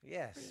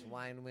 Yes,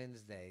 Wine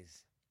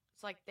Wednesdays.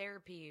 It's like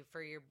therapy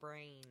for your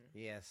brain.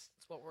 Yes.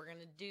 It's what we're going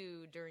to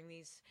do during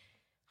these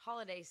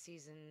holiday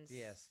seasons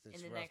Yes, this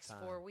in the rough next time.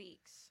 4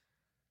 weeks.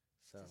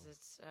 So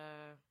 'Cause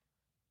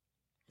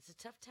it's a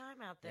tough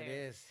time out there. it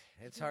is.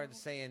 It's hard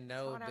saying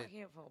no, It's hot but out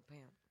here for a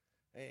pimp.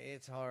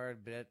 it's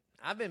hard. But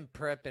I've been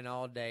prepping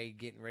all day,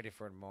 getting ready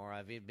for tomorrow.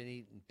 I've been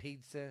eating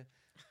pizza,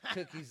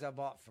 cookies I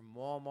bought from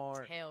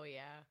Walmart. Hell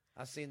yeah.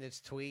 I seen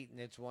this tweet, and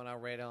it's one I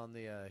read on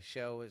the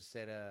show. It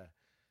said,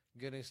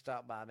 "Gonna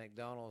stop by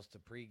McDonald's to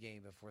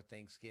pregame before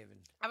Thanksgiving."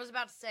 I was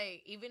about to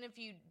say, even if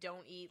you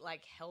don't eat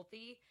like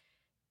healthy,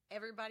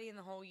 everybody in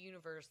the whole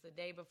universe, the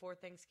day before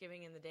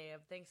Thanksgiving and the day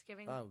of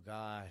Thanksgiving, Oh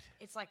God.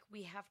 it's like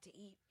we have to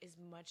eat as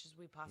much as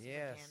we possibly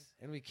Yes, can.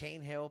 and we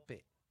can't help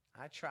it.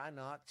 I try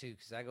not to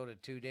because I go to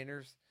 2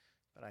 dinners,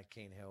 but I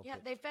can't help Yeah,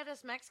 it. they fed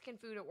us Mexican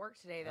food at work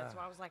today. That's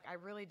why I was like, I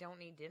really don't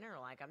need dinner.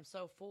 Like, I'm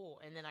so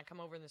full. And then I come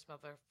over and this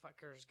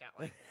motherfucker's got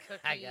like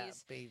I got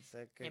cookies pizza,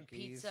 cookies. and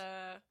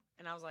pizza.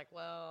 And I was like,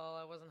 well,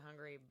 I wasn't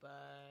hungry,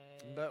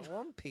 but... But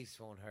one piece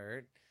won't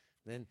hurt.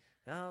 Then,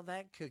 oh,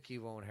 that cookie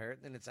won't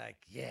hurt. Then it's like,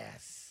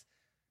 yes.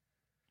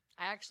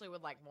 I actually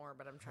would like more,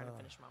 but I'm trying to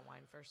finish my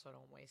wine first so I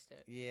don't waste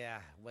it. Yeah,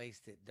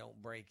 waste it. Don't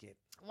break it.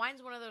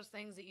 Wine's one of those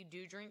things that you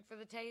do drink for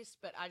the taste,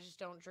 but I just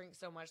don't drink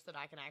so much that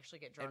I can actually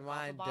get drunk And off a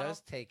wine bottle.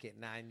 does take it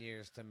 9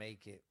 years to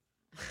make it.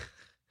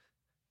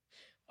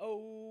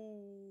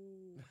 Oh.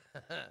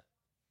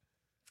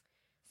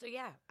 So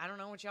yeah, I don't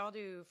know what y'all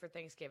do for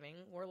Thanksgiving.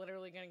 We're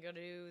literally going to go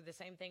do the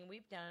same thing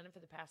we've done for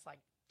the past like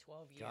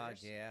 12 years. God,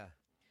 yeah.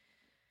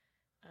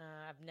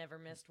 I've never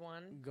missed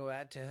one. Go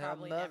out to her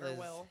Probably mother's.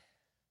 never will.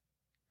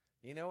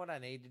 You know what I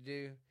need to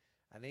do?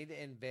 I need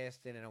to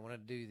invest in it. I want to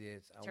do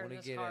this. I Turn want to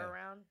this get car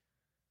around.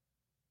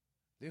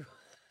 Do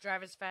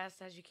Drive as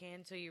fast as you can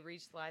until you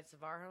reach the lights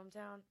of our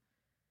hometown.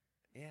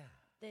 yeah.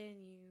 Then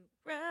you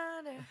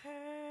run to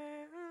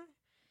her.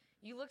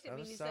 You looked at me I'm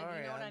and you said,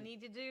 sorry, you know what I I'm-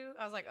 need to do?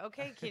 I was like,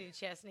 okay, Kitty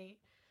Chesney.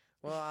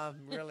 Well,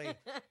 I'm really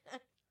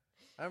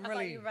I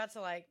thought you were about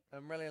to like,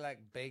 I'm really like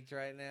baked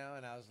right now,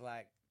 and I was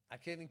like, I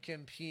couldn't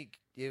compete.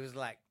 It was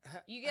like,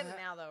 you get it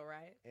now though,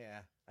 right? Yeah,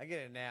 I get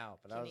it now,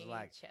 but I was Kitty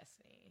like,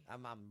 Chesney.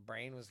 my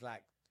brain was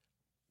like,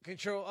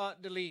 Control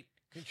Alt Delete,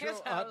 Control Here's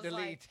what I Alt was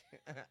Delete.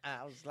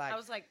 I was like, I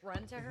was like,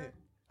 run to her?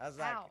 I was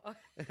How?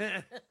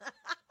 like,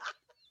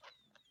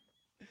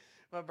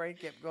 my brain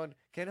kept going,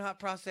 cannot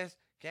process,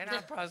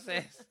 Cannot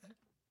process.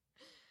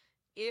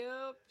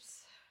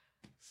 Oops.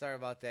 Sorry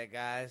about that,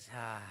 guys.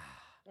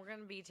 We're going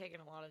to be taking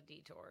a lot of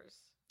detours.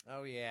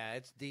 Oh, yeah.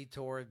 It's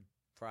Detour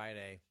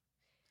Friday.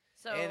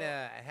 So, And,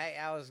 hey,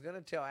 I was going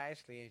to tell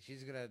Ashley, and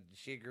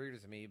she agreed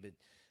with me, but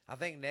I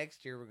think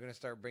next year we're going to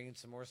start bringing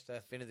some more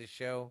stuff into the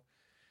show,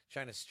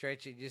 trying to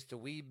stretch it just a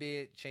wee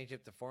bit, change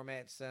up the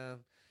format some.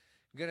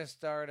 I'm going to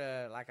start,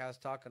 like I was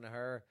talking to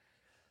her,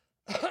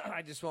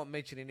 I just won't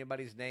mention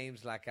anybody's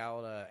names, like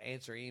I'll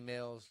answer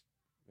emails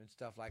and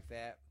stuff like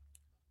that.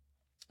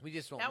 We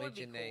just won't That would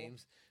be mention cool.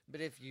 names. But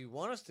if you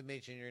want us to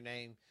mention your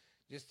name,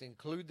 just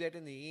include that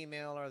in the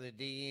email or the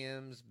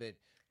DMs, but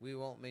we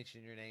won't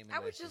mention your name. I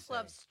would unless you just say.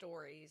 love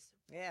stories.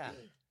 Yeah.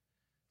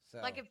 So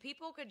Like if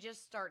people could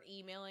just start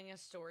emailing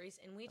us stories,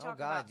 and we talk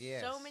God, about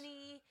yes. so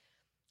many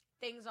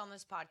things on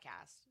this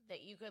podcast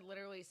that you could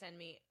literally send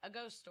me a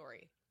ghost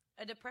story,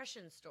 a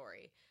depression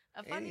story,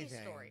 a funny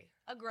Anything. story,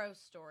 a gross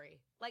story,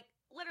 like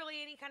literally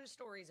any kind of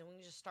stories, and we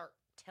can just start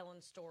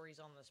telling stories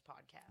on this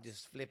podcast.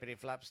 just flippity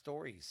flop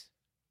stories.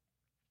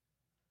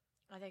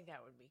 I think that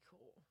would be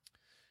cool.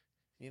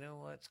 You know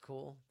what's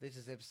cool? This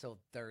is episode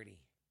 30.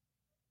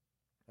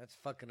 That's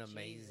fucking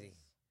amazing. Jesus.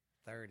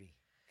 30.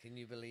 Can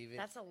you believe it?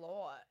 That's a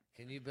lot.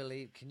 Did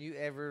you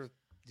ever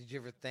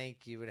think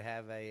you would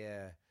have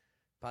a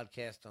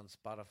podcast on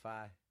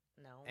Spotify,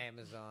 No.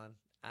 Amazon,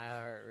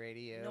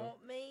 iHeartRadio? Not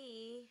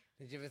me.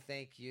 Did you ever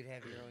think you'd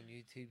have your own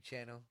YouTube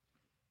channel?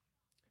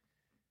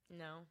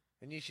 No.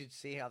 And you should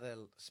see how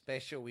the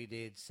special we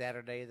did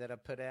Saturday that I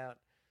put out.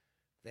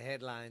 The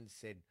headline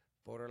said,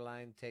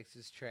 Borderline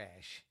Texas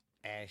Trash,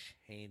 Ash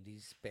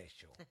Handy's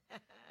Special.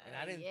 And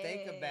I didn't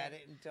think Yeah. about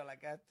it until I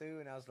got through,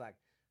 and I was like,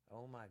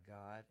 oh my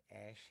God,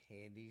 Ash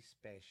Handy's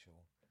Special.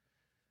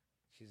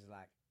 She's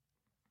like,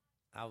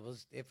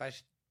 if I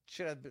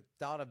should have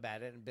thought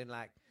about it and been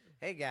like,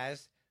 hey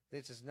guys,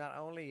 this is not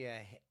only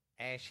a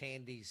Ash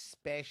Handy's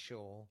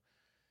Special,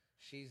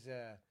 she's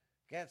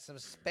got some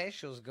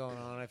specials going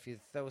on if you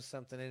throw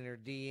something in her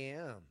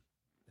DM.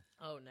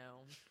 Oh,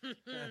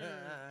 no.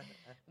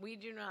 We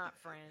do not,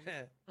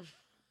 friend.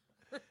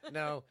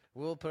 No,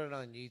 we'll put it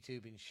on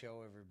YouTube and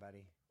show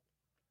everybody.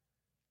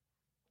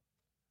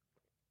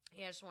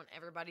 Yeah, I just want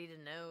everybody to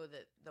know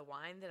that the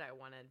wine that I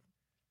wanted.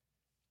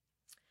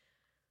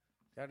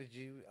 How did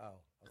you? Oh,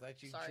 I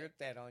thought you Sorry. jerked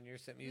that on your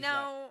something.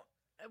 No,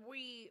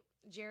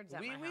 Jared's at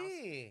Wee my house.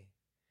 wee.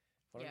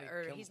 Yeah,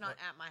 or he's not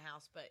at my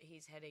house, but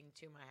he's heading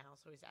to my house,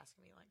 so he's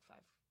asking me like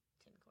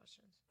 5-10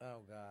 questions.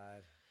 Oh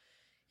God.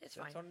 It's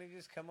So fine. Tony,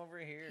 just come over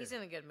here. He's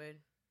in a good mood.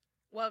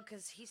 Well,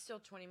 because he's still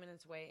 20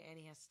 minutes away and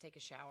he has to take a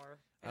shower.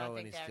 And Oh, I and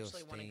think he they still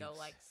actually want to go stinks.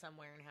 like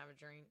somewhere and have a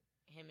drink.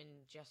 Him and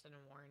Justin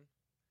and Warren,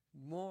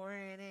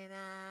 Warren and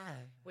I.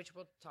 which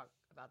we'll talk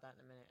about that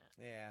in a minute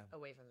Yeah.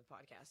 away from the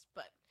podcast.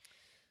 But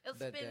it's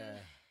But,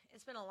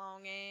 been a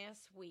long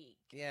ass week.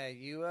 Yeah,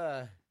 you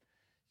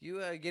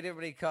get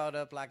everybody caught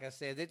up. Like I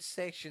said, this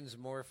section's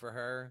more for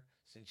her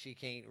since she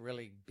can't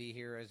really be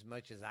here as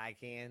much as I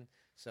can.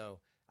 So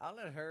I'll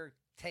let her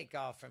take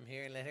off from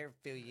here and let her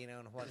fill you in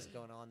on what's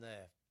going on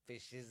the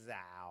fishes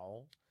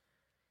owl.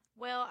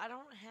 Well, I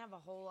don't have a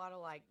whole lot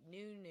of like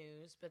new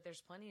news, but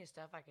there's plenty of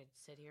stuff I could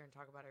sit here and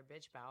talk about or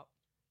bitch about.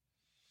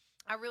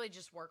 I really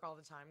just work all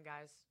the time,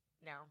 guys,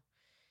 now.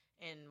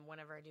 And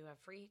whenever I do have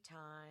free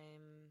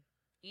time,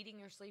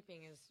 eating or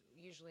sleeping is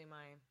usually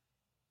my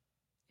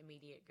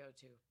immediate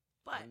go-to.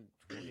 But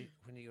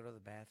When do you go to the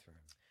bathroom?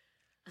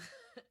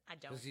 I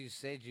don't. Because you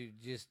said you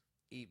just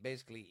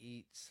basically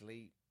eat,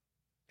 sleep,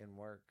 and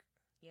work.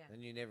 Yeah.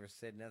 And you never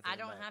said nothing. I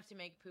don't about- have to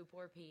make poop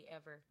or pee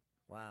ever.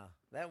 Wow,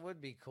 that would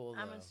be cool.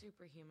 Though. I'm a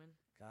superhuman.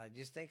 God,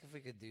 just think if we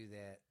could do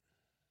that.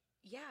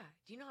 Yeah.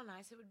 Do you know how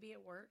nice it would be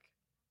at work?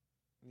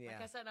 Yeah.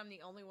 Like I said, I'm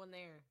the only one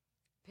there.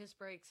 Piss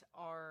breaks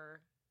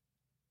are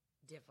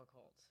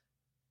difficult.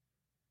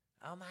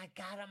 Oh my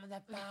God, I'm on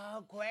the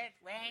phone. Quit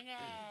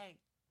ringing.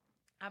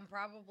 I'm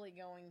probably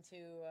going to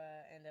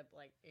end up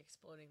like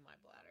exploding my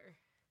bladder.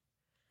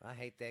 I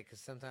hate that because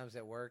sometimes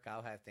at work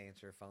I'll have to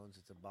answer phones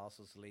if the boss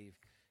will leave.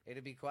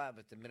 It'll be quiet,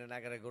 but the minute I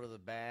gotta go to the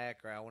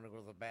back or I want to go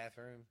to the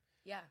bathroom,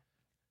 Yeah.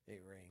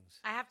 it rings.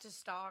 I have to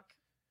stalk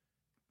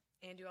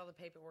and do all the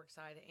paperwork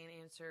side and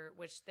answer,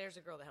 which there's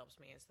a girl that helps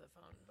me answer the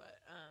phone, but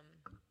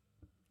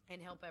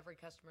and help every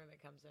customer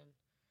that comes in.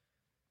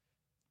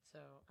 So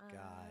God.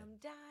 I'm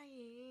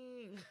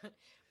dying.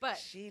 But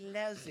She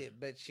loves it,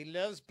 but she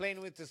loves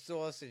playing with the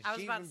sausage. I was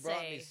She about even to brought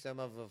say- me some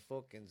of her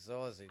fucking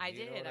sausage. I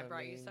you know did. what I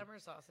brought you mean? summer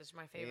sausage,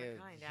 my favorite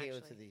kind, Hail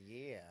actually. to the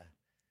year.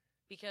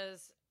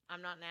 Because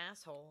I'm not an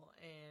asshole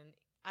and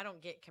I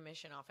don't get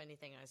commission off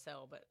anything I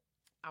sell, but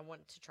I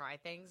want to try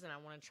things and I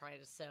want to try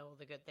to sell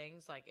the good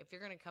things. Like if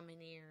you're going to come in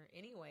here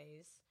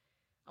anyways,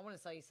 I want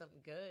to sell you something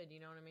good. You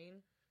know what I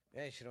mean?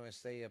 Yeah, she don't want to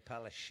say a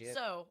pile of shit.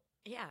 So,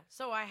 yeah.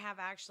 So I have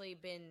actually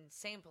been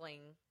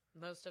sampling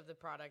most of the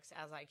products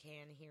as I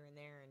can here and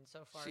there. And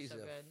so far, She's so a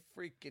good.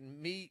 freaking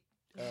meat,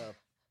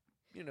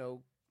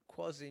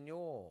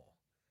 Quasignol.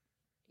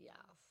 Yes.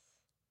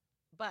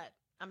 But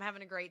I'm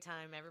having a great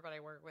time. Everybody I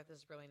work with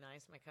is really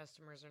nice. My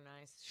customers are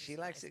nice. It's She just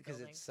a likes nice it because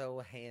building. it's so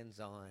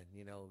hands-on.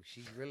 You know,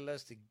 she really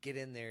loves to get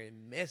in there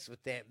and mess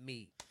with that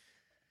meat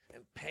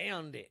and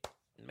pound it,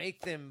 make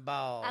them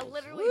balls. I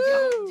literally Woo!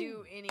 don't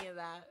do any of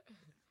that.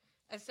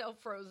 I sell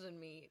frozen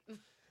meat.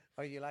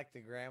 Oh, you like the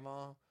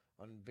grandma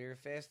on Beer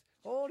Fest?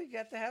 Oh, you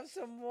got to have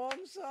some warm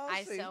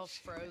sausage. I sell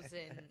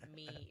frozen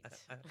meat.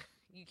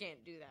 You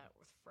can't do that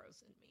with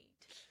frozen meat.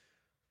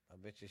 I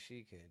bet you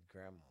she could,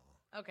 grandma.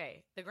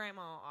 Okay, the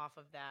grandma off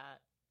of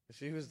that.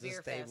 She was the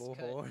Beer Fest stable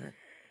could. whore.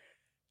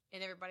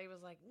 And everybody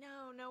was like,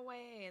 no, no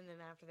way. And then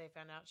after they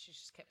found out, she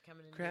just kept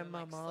coming and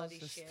Grandma doing like Ma's slutty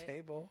the shit.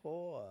 stable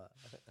whore.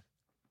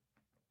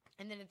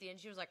 And then at the end,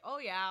 she was like, oh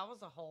yeah, I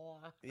was a whore.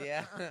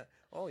 Yeah.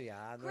 Oh,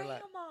 yeah. And they're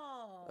like-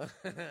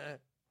 Grandma!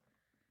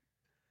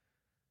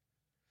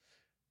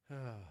 I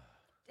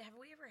Have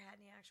we ever had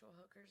any actual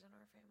hookers in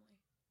our family?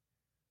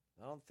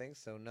 don't think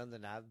so. None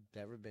that I've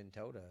ever been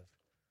told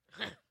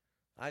of.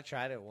 I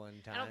tried it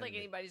one time. I don't think but-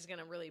 anybody's going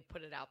to really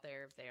put it out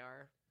there if they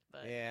are.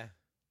 But Yeah.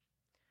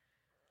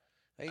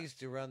 I used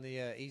to run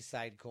the East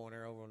Side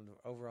corner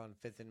over on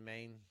 5th and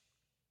Main.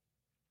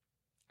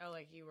 Oh,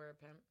 like you were a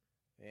pimp?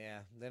 Yeah.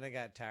 Then I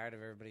got tired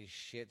of everybody's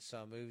shit,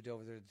 so I moved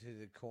over there to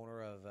the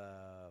corner of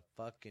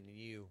fucking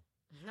you.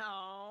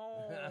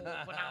 No.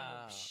 But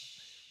I'm-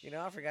 You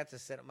know, I forgot to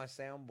set up my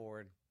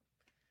soundboard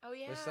oh,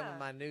 yeah. with some of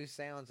my new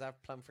sounds. I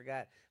plumb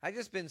forgot. I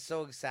just been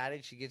so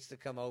excited she gets to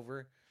come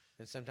over,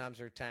 and sometimes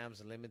her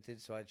time's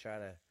limited, so I try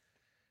to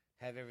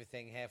have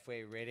everything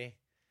halfway ready.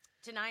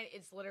 Tonight,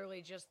 it's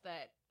literally just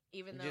that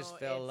even You though just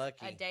felt it's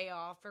lucky. a day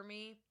off for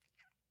me.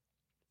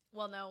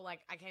 Well, no,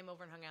 like I came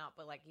over and hung out,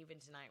 but like even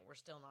tonight, we're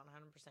still not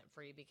 100%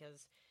 free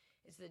because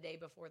it's the day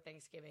before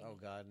Thanksgiving. Oh,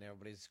 God, and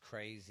everybody's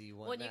crazy.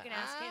 Well, and you can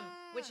ask him,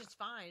 Ah! which is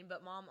fine,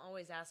 but Mom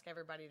always asks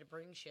everybody to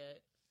bring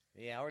shit.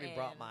 Yeah, I already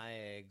brought and- my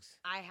eggs.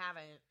 I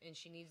haven't, and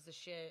she needs the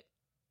shit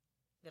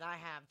that I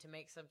have to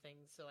make something,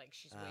 so like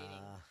she's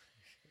waiting.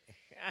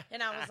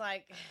 And I was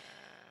like,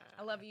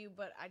 I love you,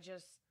 but I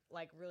just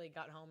like really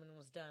got home and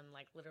was done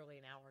like literally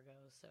an hour ago,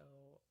 so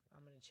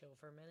I'm gonna chill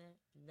for a minute,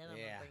 and then I'm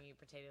Yeah. gonna bring you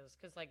potatoes.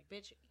 Cause like,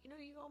 bitch, you know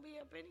you gonna be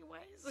up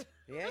anyways.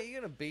 Yeah, you're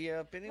gonna be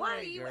up anyway, Why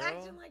are you girl.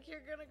 acting like you're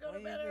gonna go Why to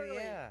you bed do- early?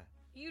 Yeah,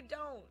 You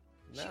don't.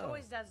 She No.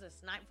 always does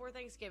this night before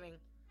Thanksgiving.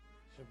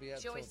 she'll be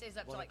up. She always till stays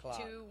up till 1 like o'clock.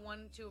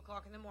 2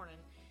 o'clock in the morning.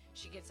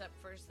 She gets up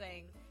first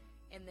thing,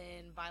 and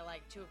then by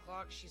like 2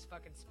 o'clock, she's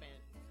fucking spent.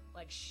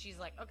 Like she's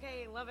like,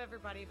 okay, love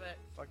everybody, but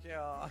Fuck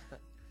y'all.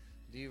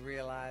 Do you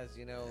realize,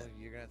 you know,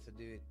 you're gonna have to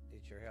do it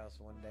at your house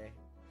one day?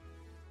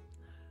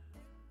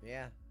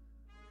 Yeah.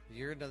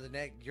 You're the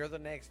next. You're the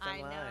next in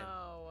I line.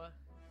 know.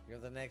 You're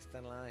the next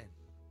in line.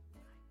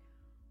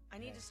 I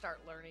need to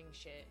start learning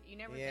shit. You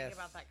never Yes. think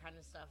about that kind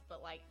of stuff,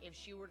 but like if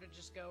she were to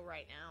just go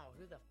right now,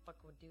 who the fuck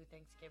would do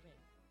Thanksgiving?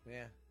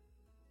 Yeah.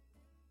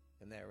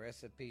 And that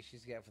recipe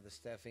she's got for the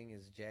stuffing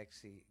is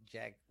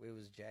It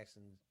was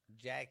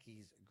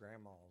Jackie's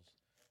grandma's.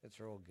 It's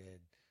real good.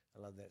 I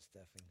love that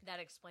stuffing. That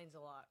explains a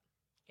lot.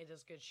 It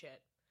is good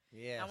shit.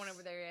 Yes. I went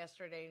over there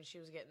yesterday and she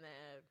was getting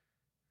the.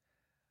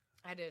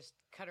 I had to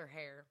cut her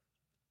hair.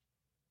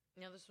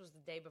 You know, this was the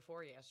day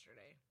before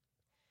yesterday.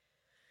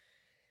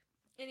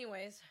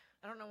 Anyways,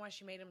 I don't know why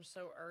she made them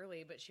so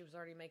early, but she was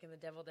already making the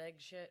deviled egg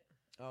shit.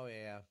 Oh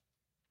yeah.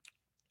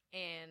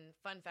 And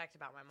fun fact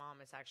about my mom,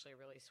 it's actually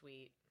really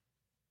sweet.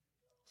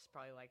 It's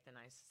probably like the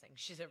nicest thing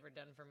she's ever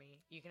done for me.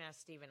 You can ask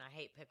Steven, I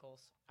hate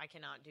pickles. I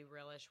cannot do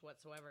relish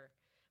whatsoever.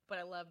 But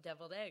I love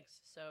deviled eggs.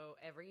 So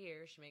every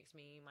year she makes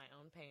me my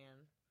own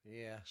pan.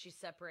 Yeah. She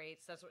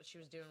separates. That's what she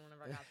was doing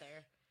whenever I got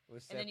there.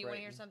 Was And then you want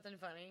to hear separating. something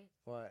funny?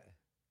 What?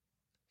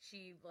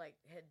 She like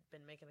had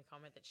been making the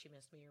comment that she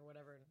missed me or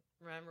whatever.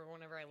 Remember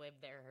whenever I lived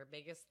there, her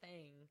biggest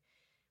thing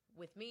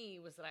with me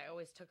was that I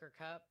always took her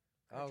cup.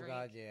 Her Oh drink.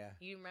 God, yeah.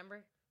 You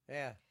remember?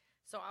 Yeah.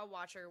 So I'll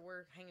watch her.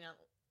 We're hanging out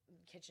in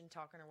the kitchen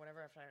talking or whatever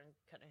after I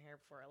cut her hair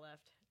before I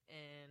left.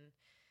 And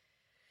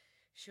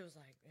she was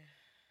like,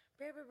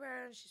 blah, blah,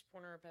 blah, and she's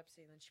pouring her a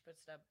Pepsi. And then she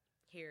puts it up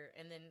here.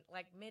 And then,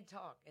 like,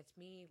 mid-talk, it's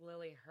me,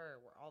 Lily, her.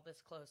 We're all this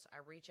close.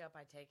 I reach up,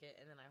 I take it,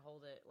 and then I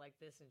hold it like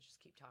this and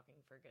just keep talking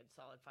for a good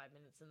solid 5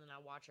 minutes. And then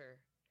I watch her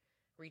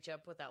reach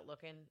up without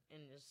looking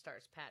and just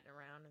starts patting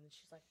around. And then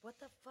she's like, what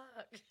the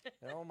fuck?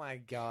 Oh my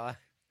God.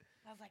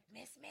 I was like,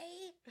 miss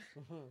me?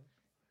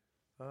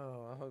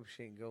 Oh, I hope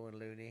she ain't going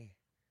loony.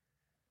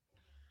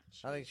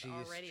 She's I think she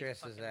just already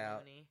stresses fucking out.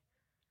 loony.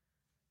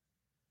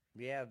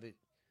 Yeah, but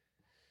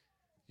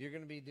you're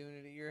gonna be doing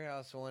it at your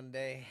house one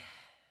day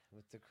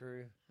with the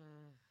crew.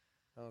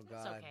 Oh It's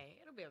God. okay.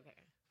 It'll be okay.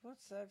 What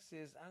sucks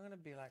is I'm gonna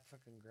be like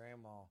fucking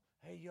grandma.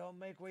 Hey, y'all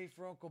make way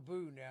for Uncle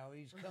Boo now.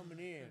 He's coming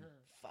in.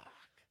 Fuck.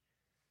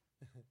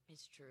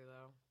 It's true,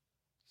 though.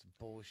 It's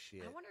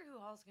bullshit. I wonder who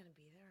all's going to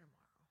be there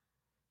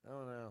tomorrow. I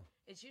don't know.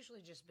 It's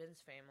usually just Ben's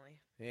family.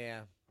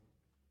 Yeah.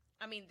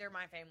 I mean, they're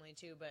my family,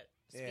 too, but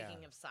Yeah.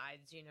 speaking of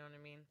sides, you know what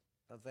I mean?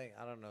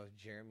 I don't know if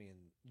Jeremy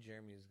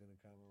is gonna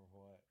come or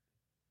what.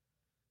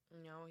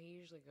 No, he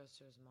usually goes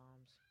to his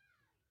mom's.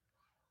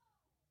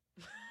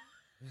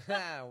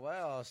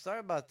 Well, sorry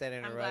about that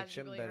I'm glad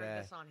you interruption, but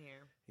heard this on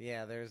here.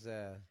 yeah, there's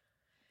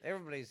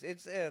everybody's.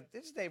 It's the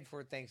day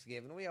before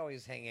Thanksgiving. We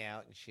always hang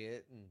out and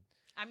shit. And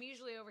I'm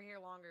usually over here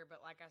longer, but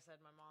like I said,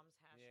 my mom's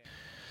hash.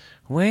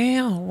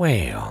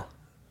 well,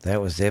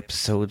 that was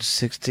episode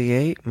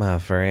 68, my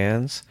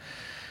friends.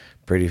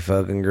 Pretty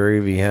fucking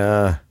groovy,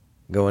 huh?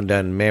 Going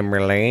down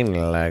memory lane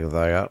like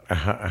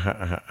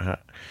that.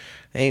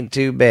 Ain't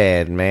too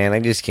bad, man. I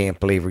just can't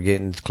believe we're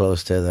getting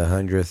close to the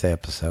 100th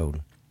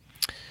episode.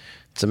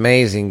 It's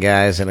amazing,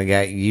 guys, and I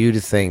got you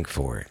to thank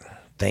for it.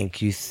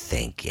 Thank you,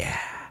 thank ya.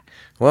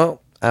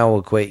 Well, I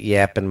will quit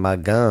yapping my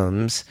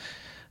gums,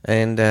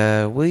 and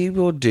we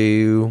will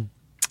do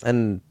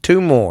two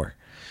more.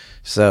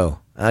 So,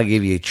 I'll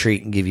give you a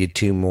treat and give you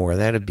two more.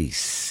 That'll be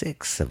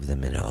 6 of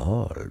them in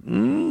all.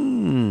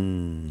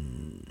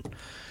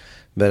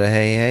 But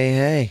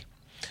hey.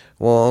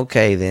 Well,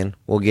 okay then.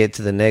 We'll get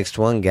to the next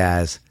one,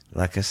 guys.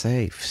 Like I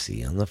say,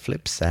 see you on the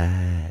flip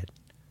side.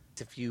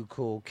 If you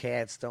cool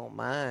cats don't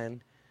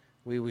mind,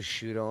 we will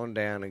shoot on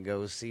down and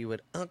go see what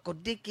Uncle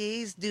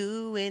Dickie's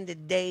doing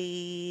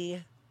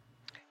today.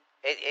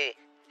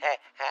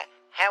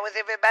 How is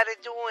everybody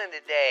doing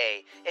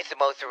today? It's the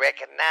most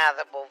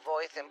recognizable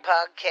voice in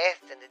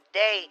podcasting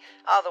today,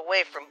 all the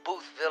way from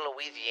Boothville,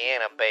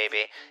 Louisiana,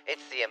 baby.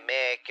 It's the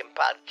American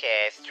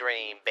podcast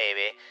dream,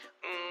 baby.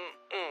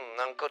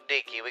 Uncle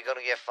Dickie, we're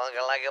gonna get funky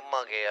like a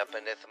monkey up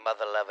in this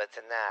mother lover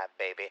tonight,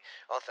 baby.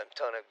 On some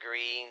ton of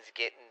greens,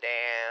 getting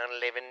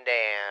down, living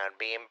down,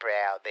 being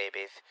proud,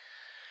 babies.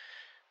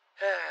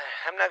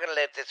 I'm not gonna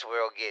let this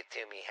world get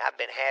to me. I've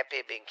been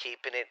happy, been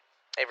keeping it.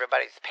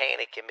 Everybody's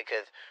panicking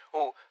because,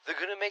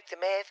 they're gonna make the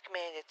mask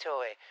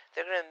mandatory.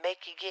 They're gonna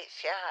make you get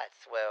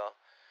shots. Well,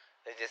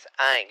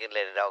 I ain't gonna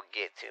let it all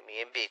get to me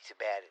and bitch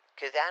about it.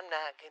 Cause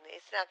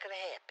it's not gonna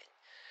happen.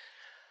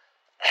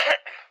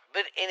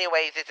 But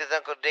anyways, this is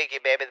Uncle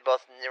Dickie, baby, the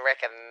most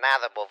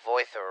recognizable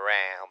voice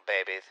around,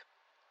 babies.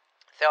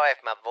 Sorry if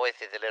my voice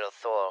is a little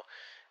sore.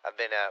 I've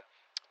been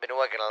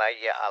working a lot,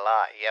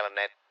 yelling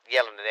at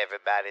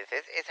everybody.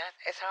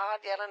 It's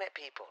hard yelling at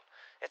people.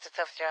 It's a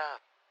tough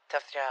job.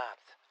 Tough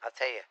jobs. I'll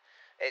tell you.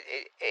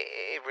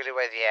 It really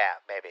wears you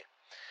out, baby.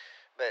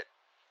 But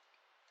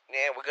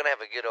yeah, we're gonna have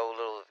a good old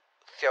little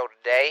show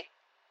today.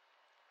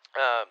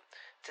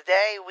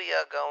 Today we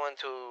are going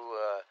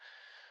to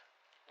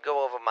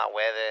go over my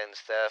weather and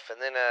stuff, and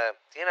then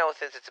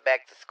since it's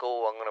back to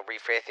school, I'm gonna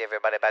refresh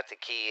everybody about the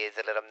kids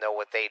and let them know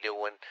what they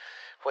doing,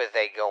 where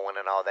they going,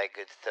 and all that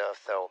good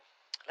stuff. So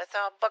let's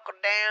all buckle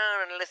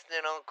down and listen to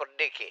Uncle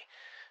Dickie.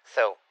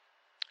 So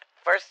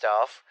first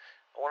off,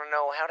 I want to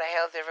know how the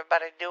hell's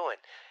everybody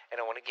doing, and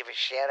I want to give a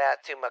shout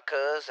out to my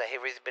cuz. I hear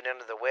he's been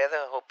under the weather.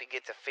 I hope he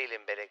gets a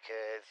feeling better,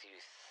 cuz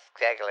you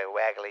scaggly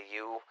waggly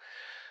you.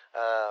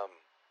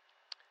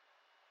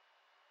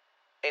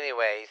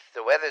 Anyways,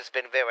 the weather's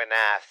been very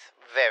nice,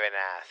 very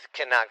nice.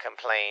 Cannot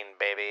complain,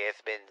 baby.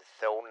 It's been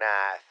so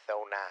nice,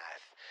 so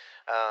nice.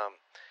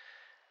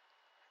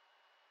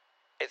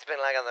 It's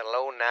been like on the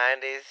low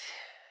 90s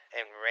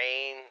and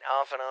rain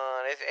off and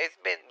on. It's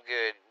been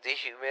good. The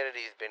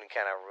humidity's been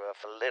kind of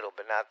rough a little,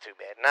 but not too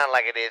bad. Not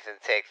like it is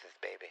in Texas,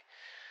 baby.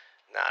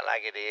 Not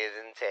like it is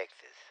in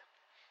Texas.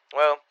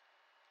 Well,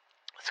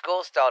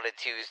 school started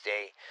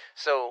Tuesday,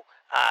 so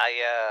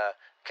I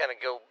gonna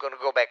go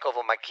back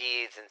over my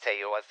kids and tell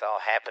you what's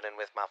all happening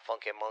with my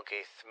funky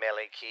monkey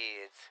smelly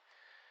kids.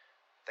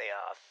 They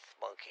are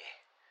spunky,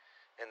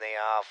 and they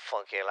are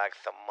funky like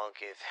some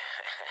monkeys.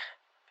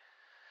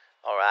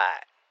 All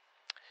right.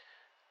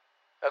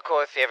 Of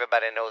course,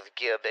 everybody knows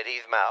Gilbert.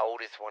 He's my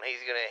oldest one.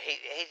 He's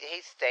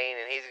staying,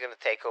 and he's gonna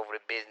take over the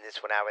business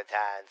when I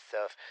retire and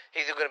stuff.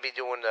 He's gonna be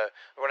running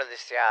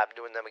the shop,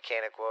 doing the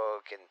mechanic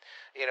work, and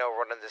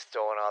running the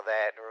store and all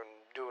that, and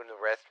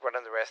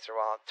running the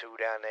restaurant too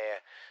down there.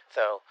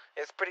 So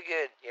it's pretty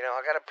good. I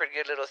got a pretty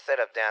good little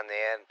setup down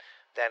there and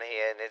down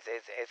here, and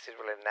it's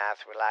really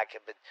nice. We like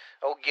it. But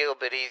old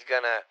Gilbert, he's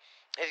gonna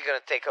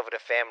take over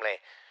the family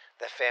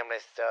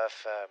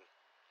stuff,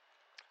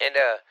 and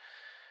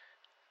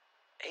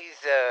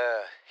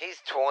he's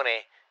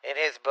 20, and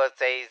his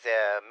birthday's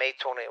May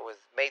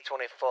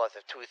 24th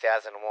of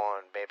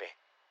 2001, baby.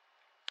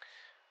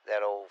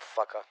 That old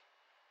fucker.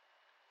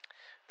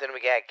 Then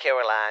we got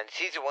Caroline.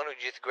 She's the one who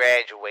just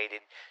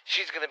graduated.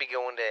 She's gonna be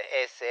going to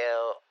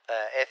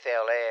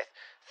SLS,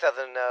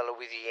 Southern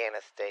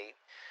Louisiana State.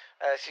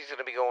 She's going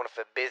to be going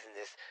for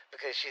business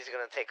because she's going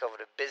to take over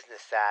the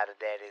business side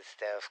of Daddy's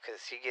stuff because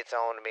she gets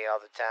on to me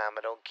all the time.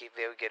 I don't keep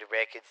very good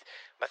records.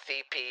 My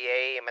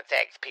CPA and my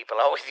tax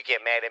people always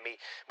get mad at me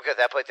because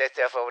I put that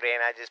stuff over there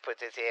and I just put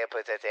this here,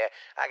 put that there.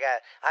 I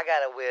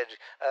got a weird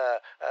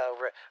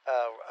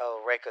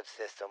record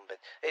system, but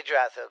it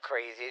drives her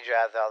crazy. It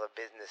drives all the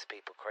business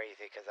people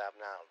crazy because I'm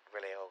not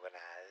really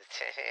organized.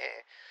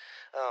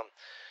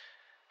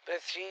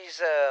 But she's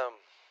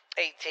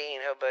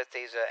 18. Her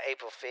birthday's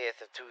April 5th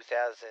of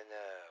 2002.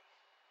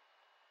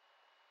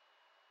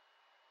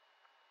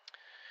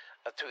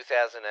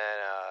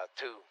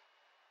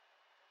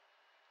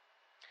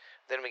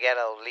 Then we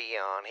got old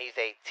Leon. He's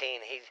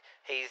 18.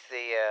 He's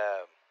the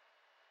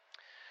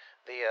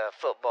the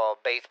football,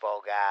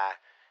 baseball guy.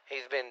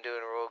 He's been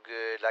doing real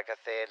good. Like I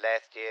said,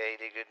 last year he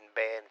did good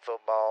in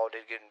football,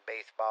 did good in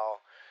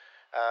baseball.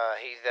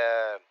 He's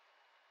a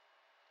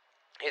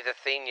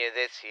senior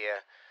this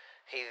year.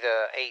 He's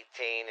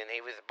 18 and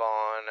he was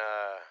born.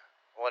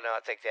 Well, no,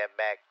 I take that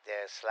back.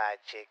 The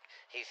slide chick.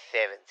 He's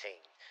 17.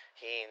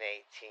 He ain't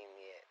 18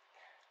 yet.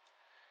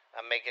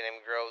 I'm making him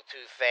grow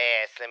too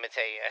fast. Let me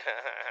tell you.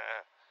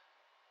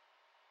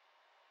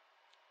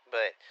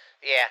 But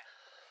yeah,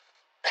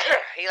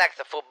 he likes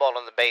the football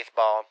and the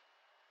baseball.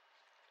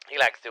 He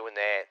likes doing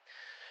that.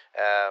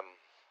 Um,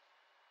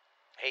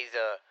 he's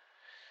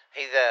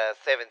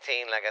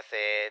 17, like I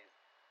said.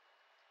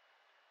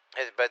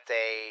 His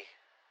birthday's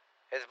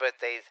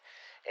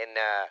in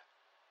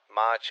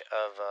March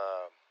of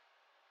I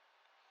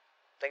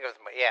think it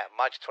was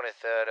March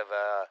 23rd of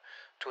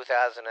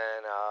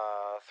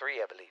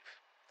 2003, I believe,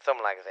 something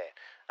like that.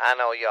 I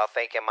know y'all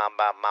thinking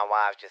about my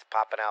wife just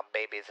popping out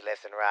babies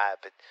left and right,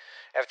 but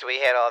after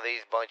we had all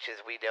these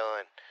bunches, we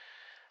done.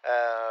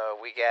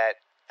 We got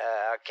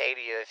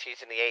Arcadia.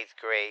 She's in the 8th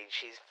grade.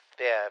 She's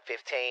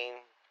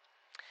 15.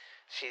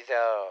 She's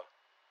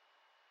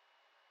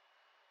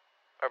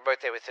her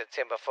birthday was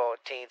September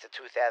 14th of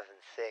 2006.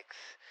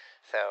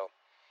 So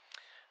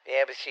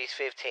yeah, but she's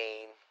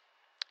 15.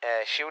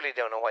 She really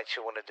don't know what she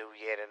want to do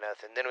yet or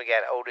nothing. Then we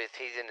got Otis.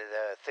 He's in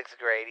the 6th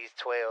grade. He's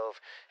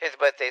 12. His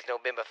birthday's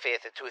November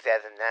 5th of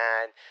 2009.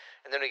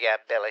 And then we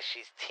got Bella.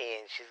 She's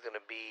 10. She's going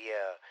to be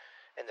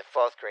in the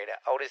 4th grade.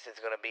 Otis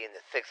is going to be in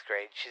the 6th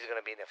grade. She's going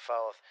to be in the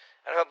 4th.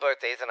 And her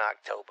birthday's in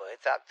October.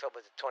 It's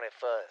October the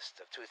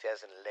 21st of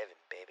 2011,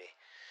 baby.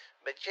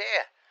 But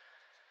yeah,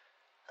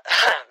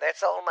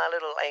 that's all my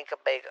little ankle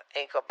biters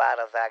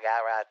I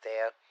got right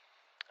there.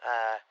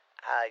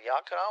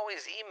 Y'all can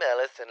always email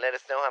us and let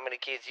us know how many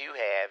kids you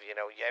have. You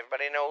know,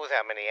 everybody knows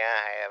how many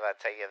I have, I'll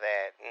tell you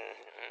that.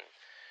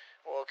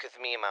 Well, 'cause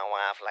me and my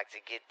wife like to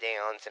get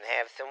down and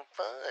have some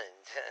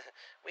fun.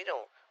 we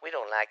don't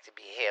like to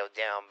be held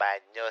down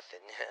by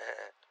nothing.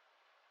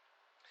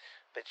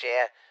 But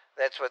yeah,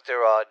 that's what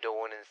they're all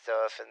doing and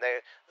stuff, and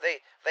they're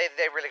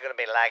really gonna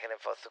be liking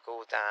it for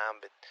school time.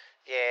 But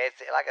yeah,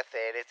 it's like I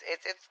said, it's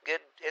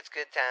good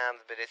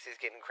times, but it's just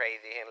getting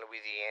crazy here in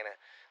Louisiana.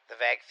 The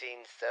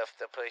vaccine stuff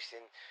they're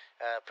pushing.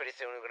 Pretty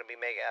soon we're gonna be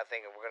making. I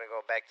think we're gonna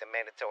go back to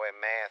mandatory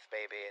mask,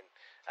 baby, and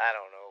I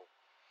don't know.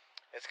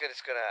 It's good.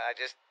 It's gonna. I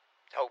just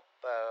hope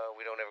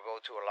we don't ever go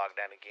to a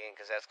lockdown again,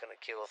 because that's gonna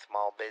kill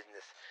small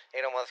business.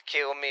 It almost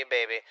killed me,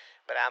 baby.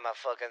 But I'm a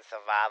fucking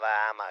survivor.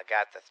 I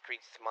got the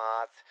street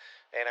smarts,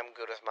 and I'm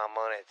good with my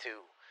money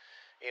too.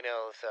 You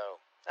know,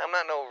 so I'm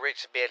not no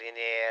rich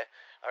billionaire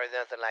or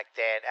nothing like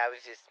that. I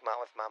was just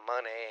smart with my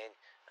money, and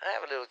I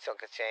have a little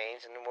chunk of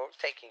change, and we're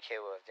taken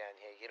care of down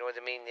here. You know what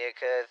I mean, there,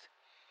 cuz?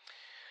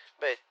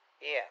 But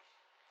yeah.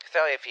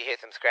 Sorry if you hear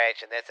some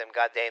scratching. That's them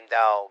goddamn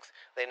dogs.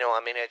 They know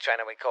I'm in there trying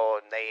to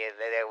record, and they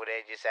over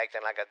there just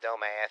acting like a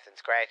dumbass and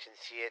scratching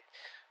shit,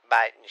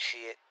 biting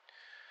shit.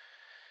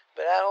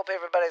 But I hope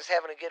everybody's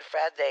having a good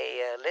Friday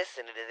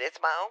listening to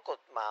this. My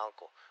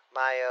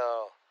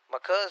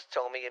cuz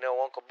told me,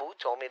 Uncle Boo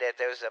told me that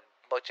there's a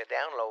bunch of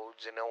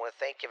downloads, and I want to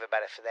thank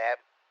everybody for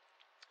that.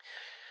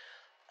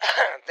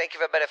 Thank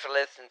you everybody for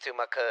listening to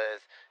my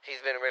cuz.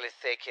 He's been really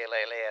sick here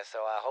lately,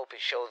 so I hope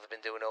his shows have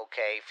been doing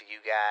okay for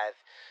you guys.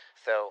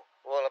 So,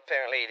 well,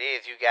 apparently it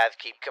is. You guys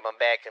keep coming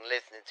back and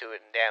listening to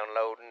it and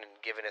downloading and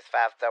giving us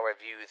 5-star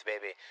reviews,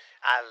 baby.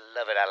 I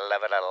love it, I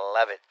love it, I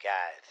love it,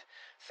 guys.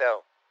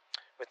 So,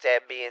 with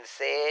that being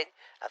said,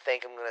 I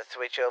think I'm going to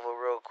switch over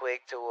real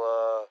quick to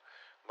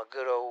my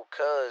good old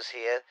cuz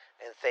here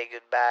and say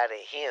goodbye to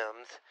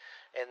him.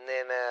 And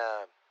then,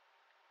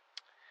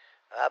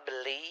 I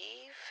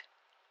believe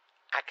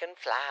I can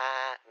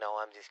fly. No,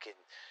 I'm just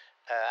kidding.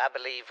 I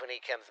believe when he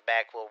comes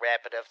back, we'll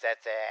wrap it up.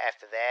 That's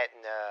after that,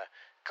 and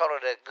call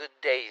it a good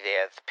day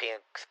there,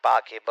 pink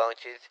sparky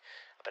bunches.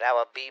 But I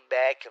will be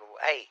back. And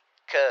hey,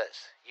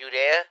 cuz, you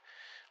there?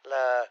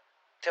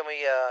 Tell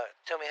me how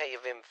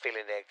you've been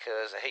feeling there,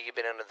 cuz. I hear you've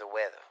been under the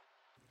weather.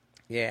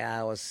 Yeah,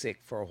 I was sick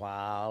for a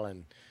while,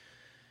 and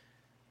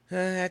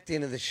at the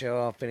end of the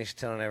show, I'll finish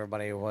telling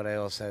everybody what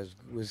else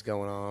was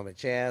going on.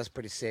 But yeah, I was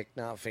pretty sick,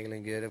 not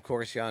feeling good. Of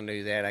course, y'all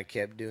knew that. I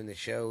kept doing the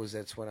shows.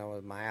 That's when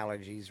my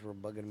allergies were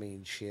bugging me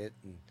and shit.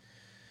 And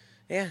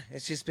yeah,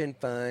 it's just been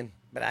fun.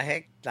 But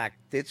like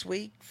this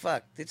week,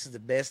 fuck, this is the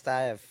best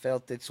I have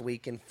felt this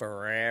week in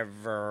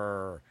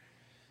forever.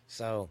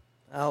 So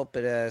I hope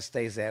it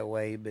stays that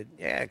way. But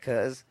yeah,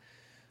 cuz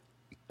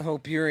I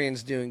hope your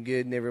end's doing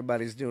good and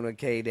everybody's doing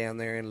okay down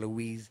there in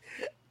Louisiana.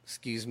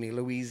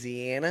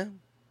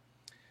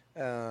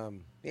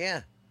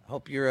 Yeah,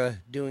 hope you're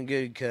doing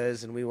good,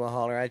 cuz, and we will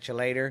holler at you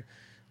later.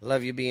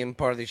 Love you being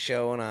part of the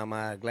show, and I'm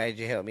glad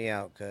you helped me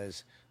out,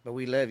 cuz. But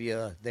we love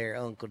you there,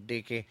 Uncle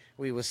Dickie.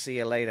 We will see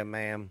you later,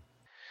 ma'am.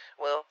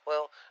 Well,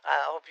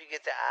 I hope you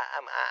get the.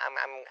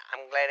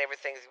 I'm glad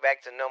everything's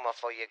back to normal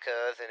for you,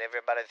 cuz, and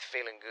everybody's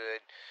feeling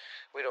good.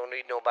 We don't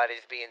need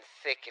nobody's being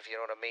sick, if you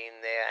know what I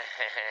mean. There,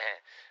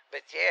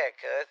 but yeah,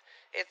 cuz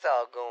it's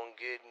all going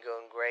good and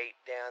going great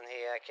down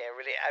here.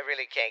 I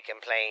really can't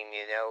complain.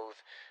 You know,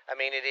 I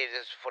mean, it is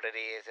what it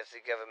is. If the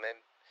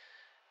government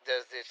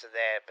does this or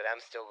that, but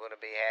I'm still going to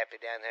be happy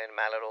down here in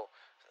my little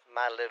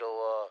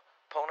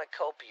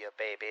Ponacopia,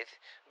 babies.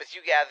 But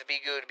you guys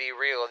be good, be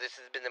real. This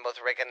has been the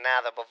most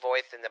recognizable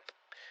voice in the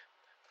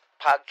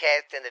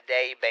podcast in the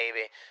day,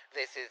 baby.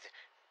 This is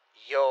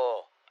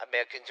your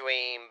American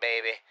Dream,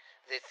 baby.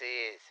 This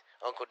is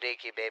Uncle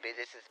Dickie, baby.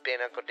 This has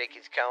been Uncle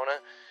Dickie's Corner.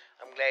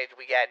 I'm glad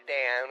we got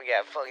down. We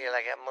got funky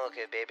like a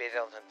monkey, baby.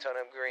 On some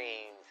turnip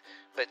greens.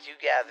 But you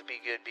guys be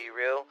good, be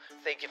real.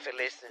 Thank you for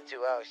listening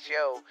to our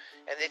show.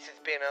 And this has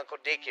been Uncle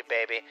Dickie,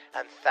 baby.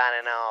 I'm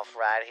signing off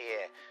right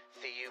here.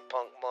 See you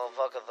punk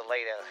motherfuckers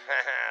later.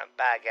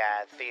 Bye,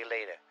 guys. See you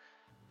later.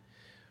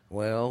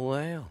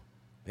 Well.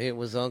 It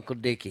was Uncle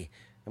Dickie.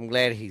 I'm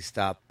glad he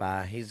stopped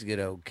by. He's a good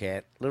old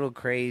cat. A little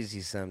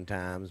crazy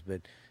sometimes,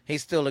 but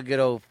he's still a good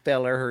old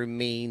feller who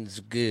means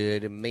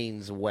good and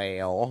means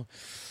well.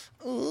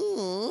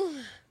 Ooh.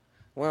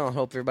 Well, I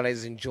hope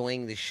everybody's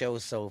enjoying the show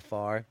so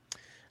far.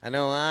 I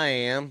know I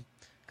am,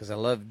 because I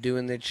love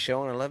doing this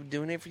show, and I love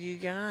doing it for you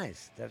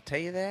guys. Did I tell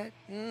you that?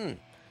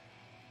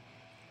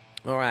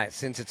 All right,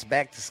 since it's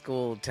back to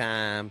school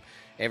time,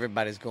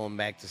 everybody's going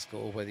back to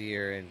school, whether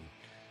you're in,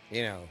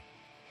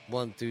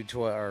 1 through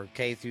 12, or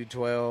K through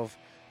 12,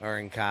 or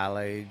in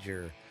college,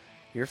 or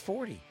you're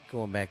 40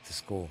 going back to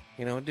school,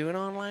 doing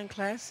online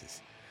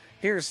classes.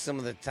 Here's some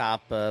of the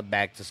top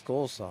back to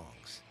school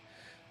songs.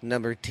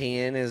 Number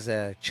 10 is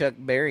Chuck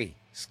Berry,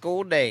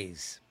 School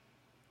Days.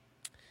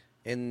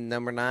 And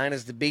number 9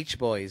 is the Beach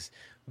Boys,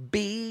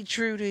 Be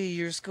True to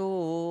Your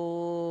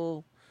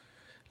School,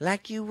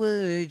 like you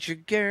would your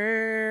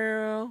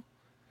girl.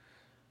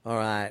 All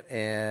right,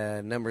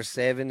 number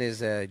 7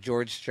 is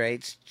George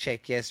Strait's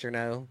Check Yes or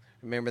No.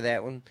 Remember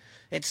that one?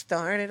 It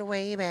started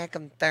way back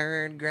in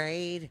 3rd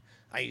grade.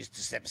 I used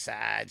to step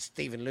beside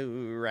Stephen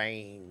Lou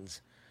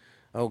Raines.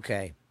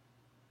 Okay.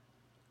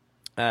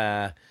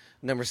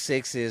 Number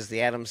 6 is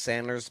the Adam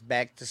Sandler's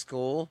Back to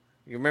School.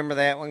 You remember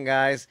that one,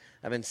 guys?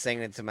 I've been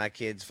singing it to my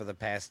kids for the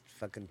past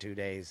fucking 2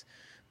 days.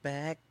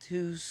 Back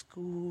to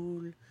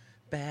school,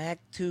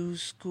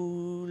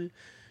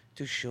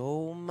 to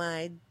show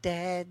my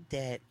dad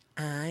that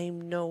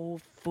I'm no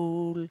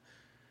fool.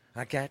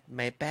 I got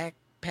my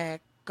backpack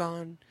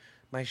on,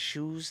 my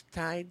shoes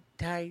tied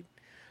tight.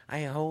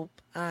 I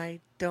hope I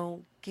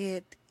don't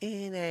get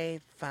in a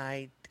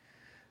fight.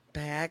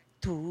 Back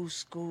to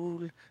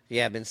school.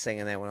 Yeah, I've been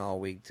singing that one all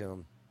week to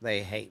them.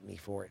 They hate me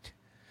for it.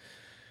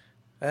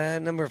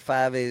 Number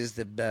 5 is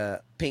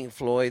the Pink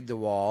Floyd, The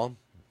Wall.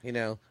 We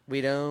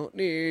don't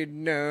need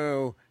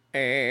no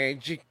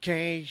education.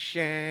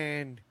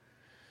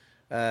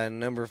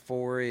 Number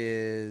 4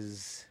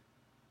 is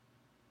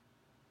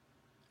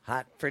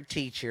Hot for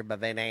Teacher by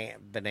Van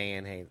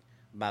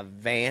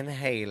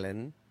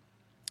Halen.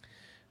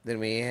 Then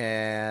we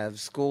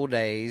have School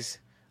Days,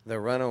 The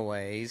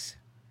Runaways.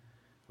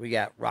 We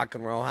got Rock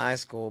and Roll High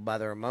School by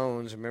the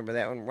Ramones. Remember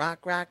that one? Rock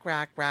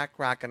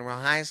and Roll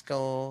High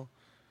School.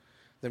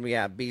 Then we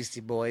got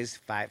Beastie Boys,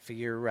 Fight for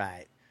Your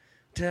Right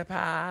to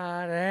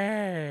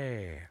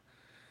Party.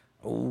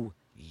 Oh,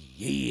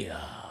 yeah.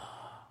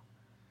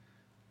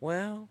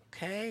 Well,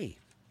 okay.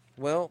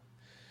 Well,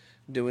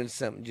 doing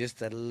something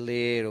just a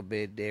little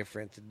bit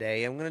different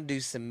today. I'm going to do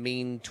some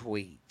mean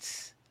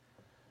tweets.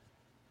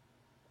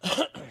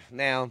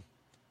 Now,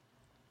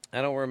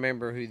 I don't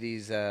remember who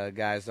these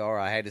guys are.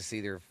 I had to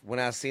see when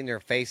I seen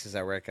their faces,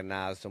 I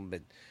recognized them,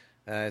 but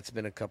it's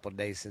been a couple of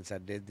days since I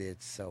did this.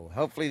 So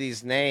hopefully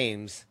these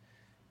names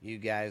you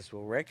guys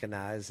will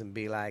recognize and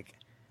be like,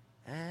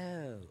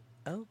 oh,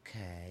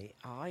 okay,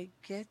 I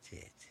get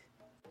it.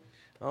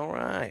 All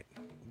right.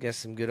 Guess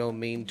some good old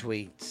mean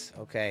tweets.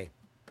 Okay.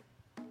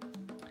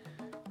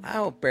 I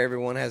hope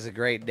everyone has a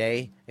great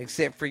day,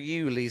 except for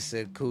you,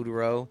 Lisa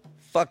Kudrow.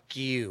 Fuck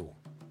you.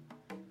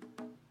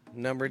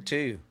 Number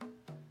 2.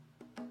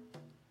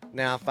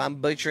 Now, if I'm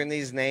butchering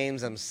these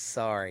names, I'm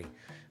sorry.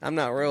 I'm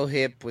not real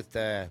hip with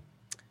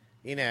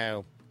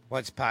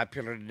what's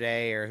popular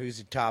today or who's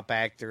the top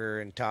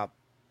actor and top,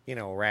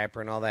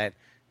 rapper and all that.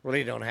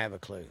 Really don't have a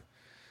clue.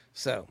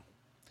 So,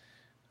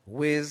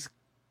 Wiz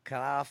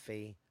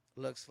Khalifa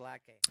looks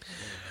like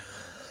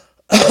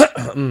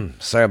a...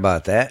 Sorry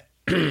about that.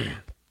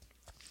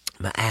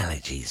 My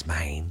allergies,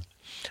 man.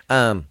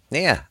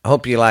 Yeah, I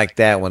hope you liked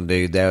that one,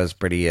 dude. That was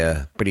pretty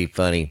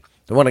funny.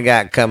 The one I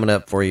got coming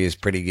up for you is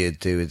pretty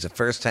good, too. It's the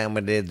first time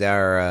we did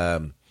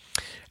our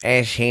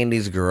Ash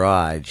Handy's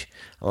garage,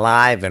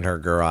 live in her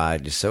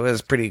garage. So it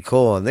was pretty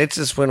cool. And this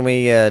is when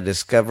we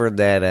discovered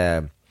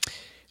that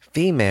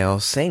female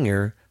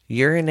singer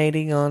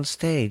urinating on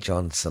stage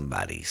on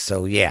somebody.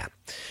 So, yeah.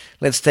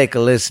 Let's take a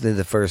listen to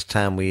the first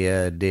time we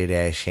did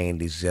Ash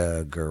Handy's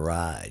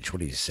garage. What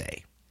do you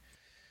say?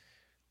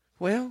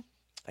 Well,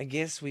 I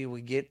guess we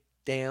would get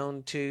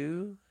down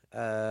to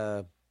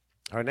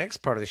our next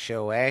part of the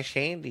show, Ash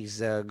Handy's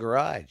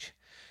garage.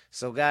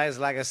 So, guys,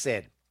 like I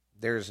said,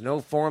 there's no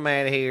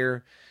format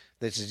here.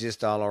 This is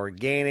just all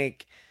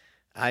organic.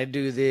 I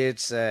do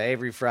this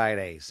every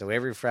Friday. So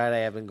every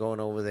Friday I've been going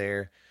over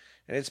there,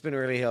 and it's been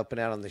really helping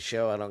out on the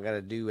show. I don't got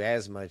to do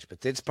as much,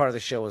 but this part of the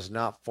show is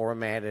not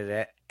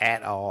formatted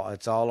at all.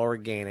 It's all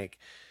organic.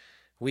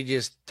 We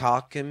just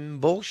talking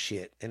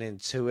bullshit, and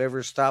it's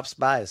whoever stops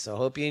by. So I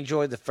hope you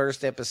enjoyed the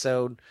first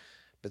episode,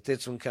 but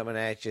this one coming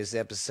at you is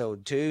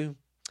episode 2.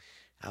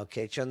 I'll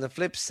catch you on the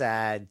flip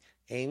side.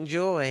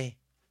 Enjoy.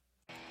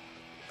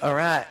 All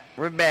right,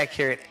 we're back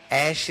here at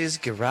Ash's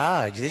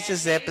Garage. This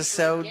is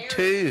episode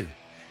 2.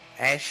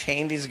 Ash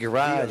Handy's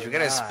Garage. We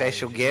got a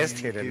special guest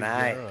here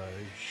tonight.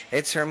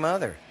 It's her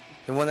mother,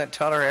 the one that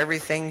taught her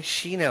everything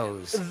she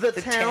knows. The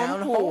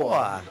town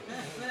whore.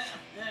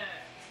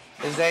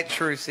 Is that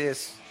true,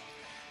 sis?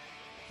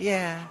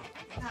 Yeah.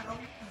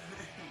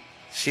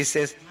 She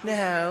says,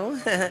 no.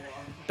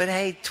 But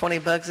hey,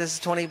 $20 is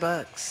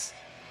 $20.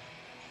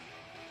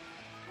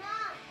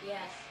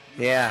 Yes.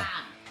 Yeah.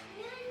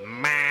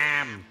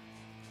 Mom.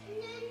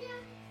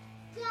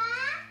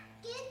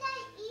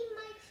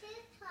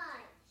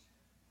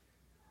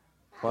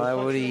 Why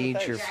would he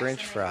eat your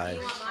french fries?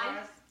 You want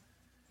mine?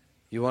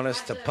 You want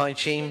us to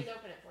punch him? Kids,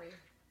 open it for you.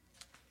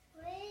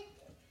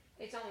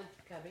 It's on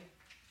the cubby.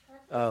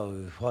 Oh,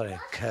 what a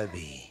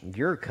cubby.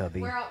 You're a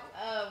cubby. We're all,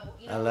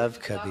 you know, I love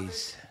the dog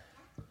cubbies.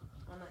 food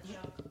on that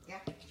shelf. Yeah.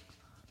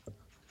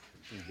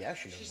 Yeah,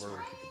 she knows where we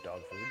keep the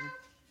dog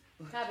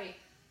food. Cubby.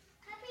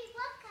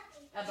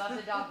 Above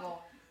the dog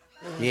hole.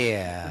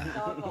 Yeah.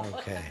 Dog hole.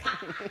 Okay.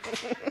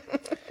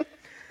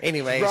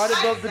 Anyways, Right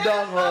above the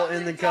dog hole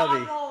in the Dog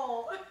cubby.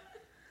 hole.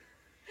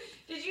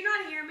 Did you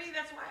not hear me?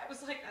 That's why I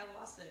was like, I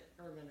lost it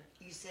for a minute.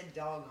 You said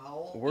dog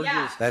hole. We're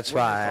Yeah. just. that's we're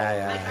why just I,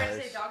 all I uh, tried to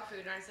guys. say dog food,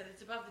 and I said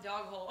it's above the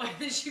dog hole. And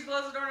then she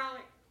closed the door, and I'm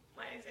like,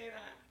 why did I say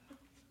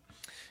that?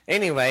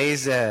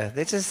 anyways,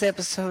 this is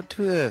episode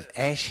 2 of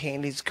Ash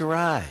Handy's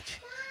Garage.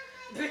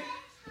 In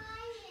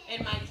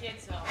my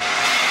kids' home.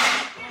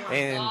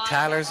 And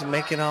Tyler's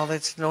making all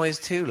this noise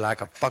too,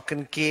 like a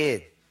fucking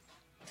kid.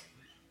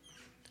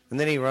 And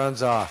then he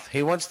runs off.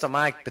 He wants the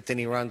mic, but then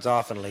he runs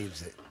off and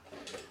leaves it.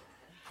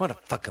 What a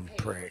fucking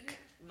prick.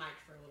 Mic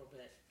for a little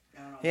bit.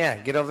 Yeah,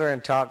 get over there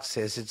and talk,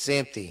 sis. It's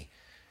empty.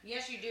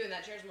 Yes, you do, and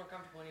that chair's more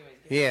comfortable anyways.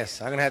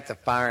 Yes, I'm going to have to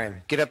fire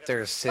him. Get up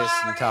there, sis,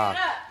 and talk.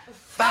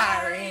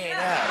 Fire Fire it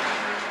up.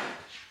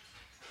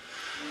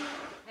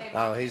 Hey,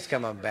 Oh, he's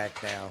coming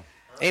back now.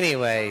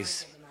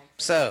 Anyways,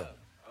 so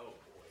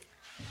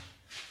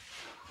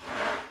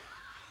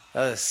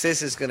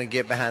sis is going to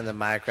get behind the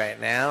mic right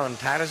now, and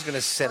Tyler's going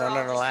to sit We're on all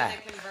her just lap.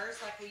 gonna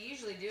converse like we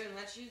usually do and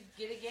let you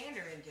get a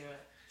gander into it.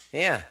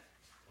 Yeah,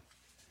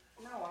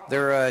 No, I don't.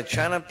 they're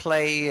trying to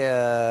play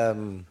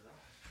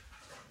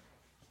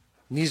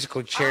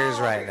musical chairs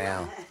right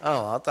now.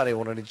 Oh, I thought he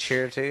wanted a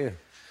chair too.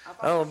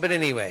 Oh, but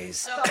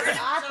anyways,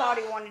 I thought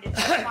he wanted to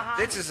touch my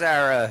this is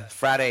our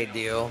Friday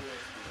deal.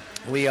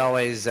 We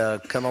always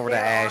come over to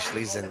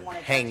Ashley's and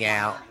hang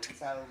out.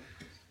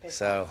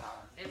 So,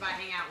 If I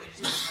hang out, we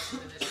just do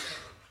this shit.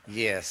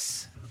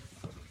 yes.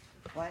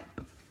 What?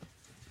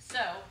 So,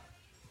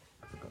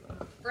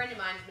 a friend of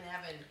mine's been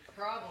having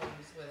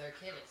problems with her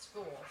kid at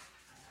school.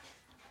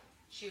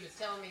 She was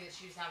telling me that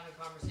she was having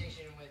a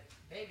conversation with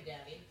baby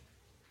daddy.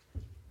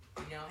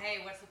 You know,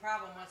 hey, what's the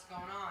problem? What's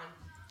going on?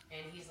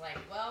 And he's like,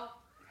 well,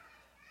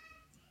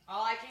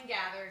 all I can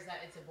gather is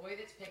that it's a boy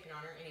that's picking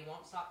on her and he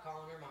won't stop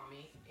calling her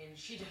mommy and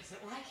she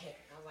doesn't like it.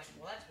 I was like,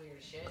 well, that's weird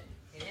as shit.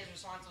 And his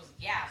response was,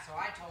 yeah, so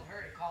I told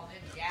her to call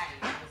him daddy.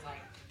 And I was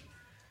like,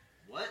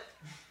 What?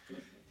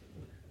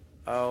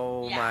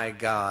 Oh Yeah. my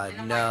God,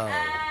 and I'm no, like,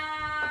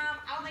 I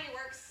don't think it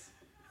works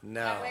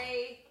no, that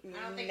way.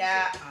 I don't think Nah.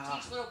 you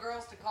should teach little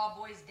girls to call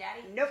boys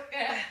daddy. Nope.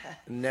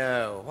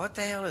 no. What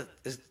the hell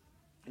is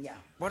Yeah.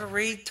 what a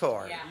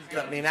retard?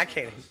 Yeah. I mean, I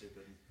can't.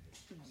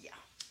 Yeah.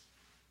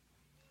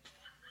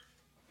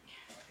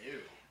 Ew.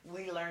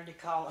 We learned to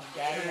call him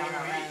daddy on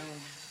our own.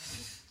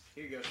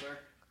 Here you go, sir.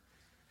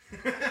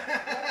 What the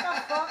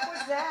fuck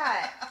was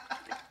that?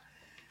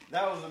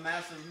 That was a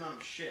massive amount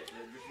of shit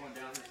that just went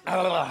down this.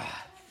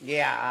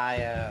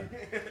 Yeah,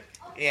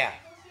 yeah.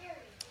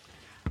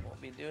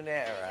 Won't be doing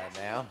that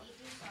right now.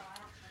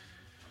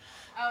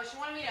 Oh, she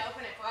wanted me to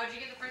open it. Oh, did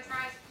you get the french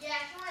fries? Yeah,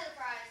 she wanted the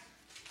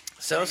fries.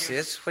 So,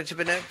 sis, what you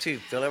been up to?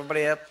 Fill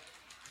everybody up.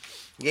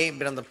 You ain't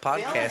been on the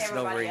podcast in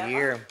over everybody a up.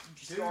 year.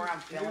 Just go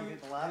around filling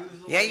people up.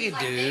 Yeah, you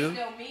Like, do. they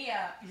fill me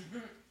up.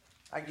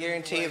 I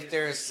guarantee if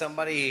there's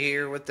somebody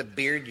here with the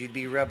beard, you'd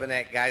be rubbing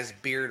that guy's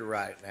beard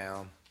right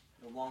now.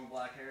 The long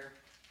black hair.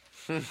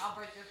 I'll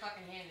break your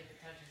fucking hand if it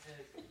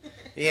touches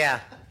his. Yeah.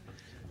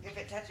 If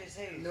it touches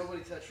who?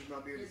 Nobody touches my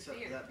beard His except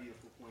beard. for that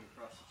beautiful point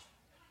across the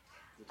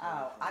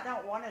Oh, I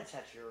don't want to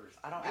touch yours.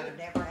 I've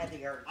never had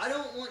the urge. I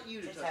don't want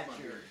you to Just touch have my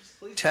beard. yours.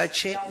 Please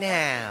Touch it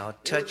now.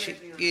 Touch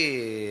it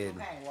good.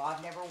 Okay, well,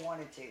 I've never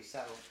wanted to,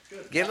 so.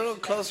 Get a little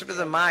closer to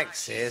the mic,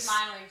 sis.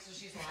 Smiling, so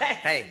she's lying.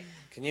 Hey,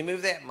 can you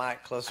move that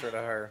mic closer to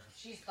her?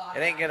 She's thought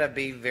It ain't about gonna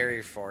be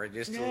very far,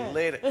 just a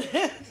little.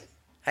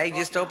 Hey,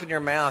 just open your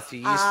mouth. You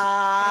used.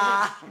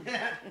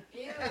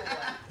 Ew.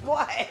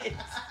 What?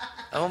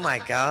 Oh my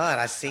God!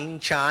 I seen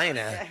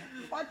China.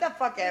 What the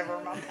fuck ever?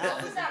 My What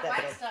mouth was is that white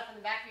definitely- stuff in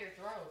the back of your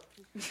throat?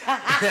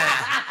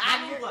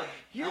 I look like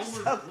You're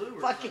Elmer's so glue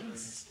or fucking something.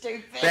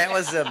 stupid. That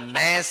was a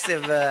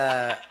massive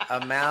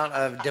amount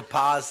of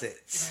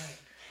deposits.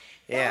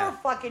 You're Yeah.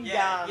 fucking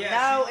Yeah, dumb.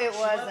 yeah, No, she it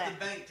left wasn't.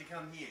 the bank to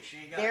come here. She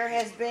ain't got There the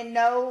has paperwork. been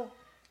no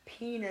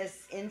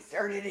penis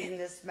inserted in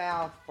this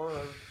mouth for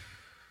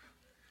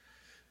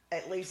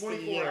at least a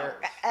 24 year.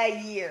 hours. A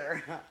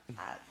year.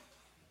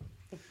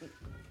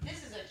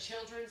 This is a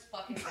children's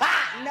fucking.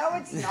 No,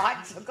 it's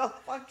not. So go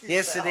fuck yourself.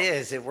 Yes, it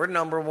is. We're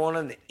number one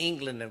in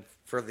England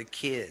for the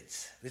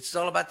kids. It's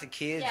all about the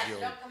kids, Yeah,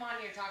 Julie. don't come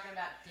on here talking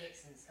about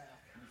dicks and stuff.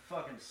 You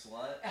fucking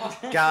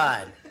slut.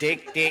 God,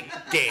 dick.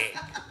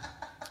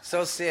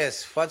 So,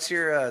 sis, what's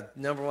your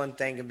number one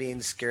thing of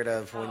being scared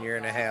of when you're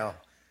in a hell?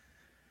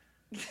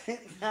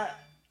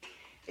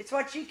 It's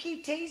what you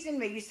keep teasing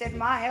me. You said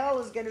my hell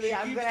is going to be,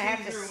 I'm keeps going to have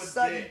to teasing her with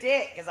suck dick.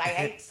 dick because I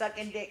hate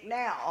sucking dick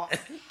now.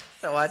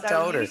 So I So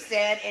told you her.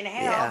 said in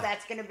hell, Yeah.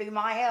 that's going to be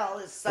my hell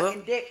is sucking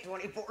Well, dick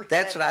 24/7.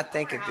 That's what I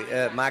think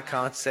my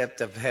concept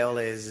of hell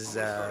is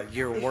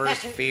your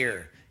worst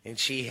fear. And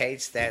she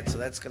hates that, so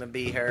that's going to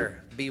be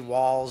her. Be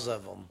walls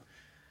of them.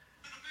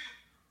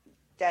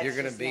 That's You're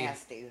going to just be.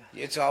 nasty.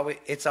 It's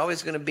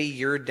always going to be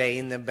your day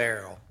in the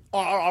barrel.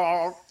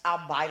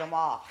 I'll bite them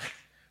off.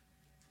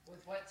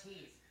 With what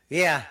teeth?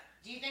 Yeah.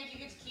 Do you think you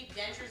get to keep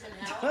dentures in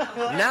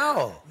hell?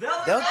 No.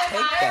 They'll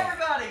take that.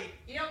 everybody.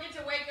 You don't get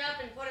to wake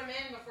up and put them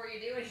in before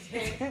you do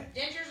anything.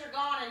 Dentures are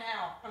gone in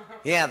hell.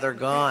 Yeah, they're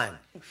gone.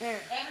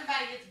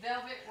 Everybody gets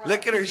velvet.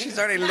 Look at her. She's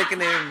already licking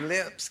her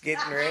lips,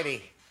 getting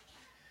ready.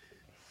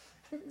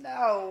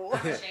 No.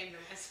 I'm ashamed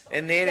of myself.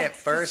 And then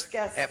That's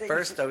disgusting. at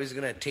first, though, he's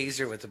gonna tease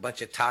her with a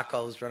bunch of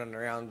tacos running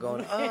around,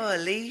 going, "Oh,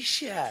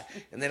 Alicia!"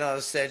 And then all of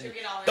a sudden, She'll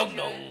get all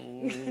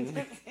dong into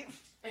dong.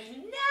 No!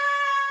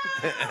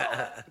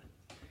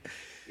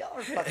 Y'all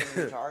are fucking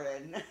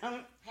retarded.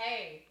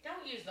 Hey,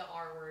 don't use the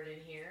R word in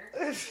here.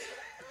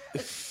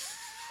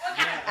 What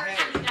kind of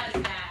person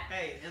does that?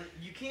 Hey, and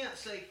you can't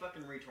say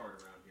fucking retard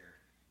around here.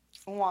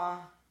 Why?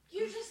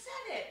 You just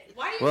said it.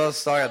 Why do you? Well,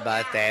 just sorry spell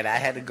about out? that. I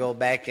had to go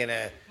back in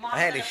Mom I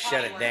had to said a shut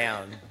funny it word.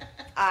 down.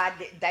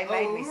 They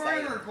made me we're say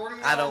in a it. recording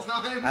I all the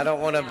time.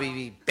 don't want to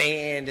be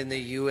banned in the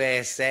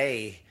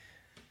USA.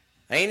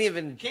 I ain't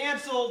even.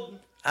 Canceled.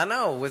 I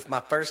know. With my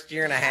first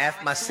year and a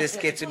half, my sis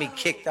gets me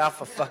kicked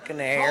off of fucking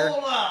air.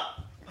 Hold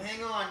up.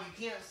 Hang on.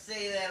 You can't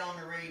say that on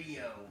the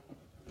radio.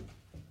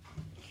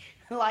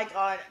 Like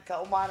on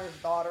Coal Miner's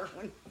Daughter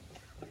when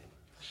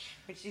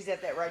she's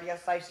at that radio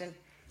station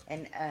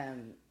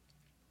and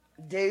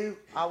Dew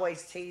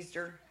always teased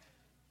her.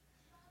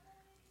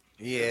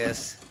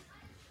 Yes.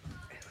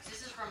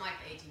 This is from like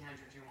the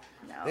 1800s. You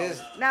won't know. No,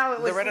 This- no, it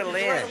was Loretta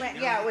Lynn.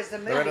 Yeah, it was the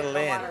movie Loretta Coal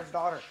Lynn. Miner's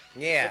Daughter.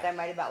 Yeah. That they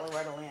made about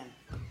Loretta Lynn.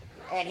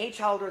 And he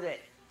told her that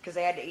because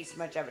they had to eat so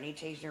much of it, and he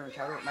teased her and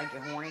told her it made you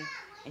horny.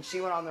 And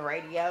she went on the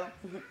radio.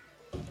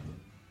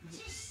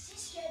 She's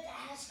scared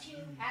to ask you.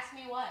 Ask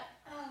me what?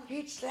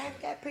 He'd slap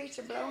that piece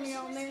of bologna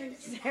on there, and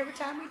every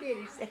time he did,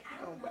 he said,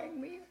 "Oh, make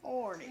me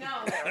horny."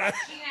 No, she can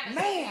have a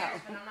Ma'am.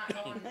 years, but I'm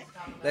not going to talk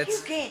about it. That's-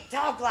 You can't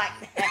talk like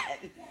that.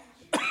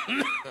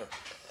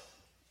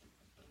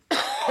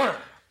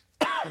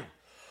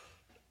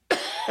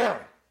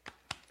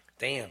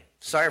 Damn.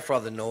 Sorry for all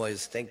the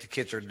noise. Think the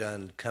kids are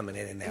done coming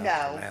in and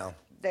out No, now.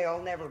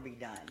 they'll never be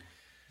done.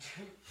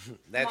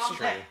 That's Mom,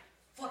 true.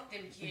 Fuck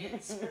them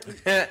kids.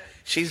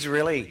 She's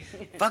really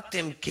fuck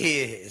them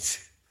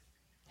kids.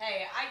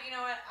 Hey, you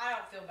know what? I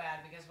don't feel bad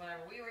because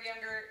whenever we were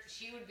younger,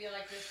 she would be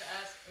like this to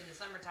us in the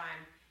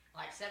summertime,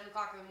 like 7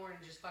 o'clock in the morning,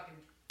 just fucking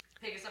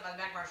pick us up by the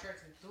back of our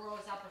shirts and throw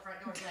us out the front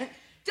door. And be like,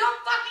 don't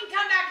fucking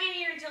come back in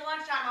here until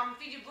lunchtime. I'm gonna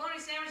feed you a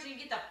bologna sandwich and you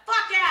get the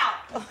fuck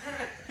out.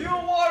 If you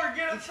want water,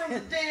 get it from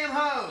the damn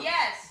hose.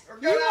 Yes. Or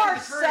You go down are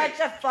to the creek.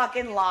 such a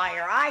fucking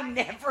liar. I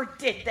never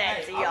did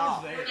that to Hey, I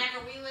y'all. was there.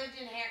 Whenever we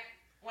lived in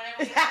whenever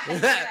we lived in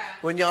Hera,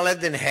 When y'all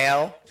lived in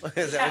hell,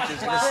 is that what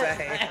you're gonna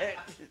say?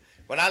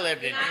 When I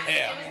lived in it was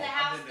hell. the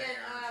house I've been there.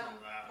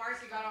 that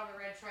Marcy got on the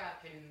red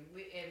truck and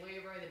we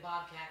rode the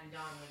Bobcat and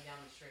Don went down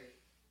the street.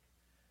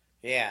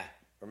 Yeah,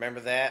 remember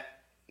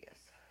that? Yes.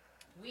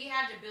 We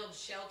had to build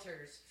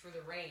shelters for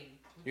the rain.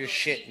 We You're built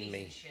shitting teepees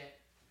me. And shit.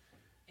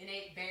 And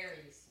ate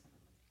berries.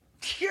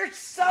 You're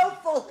so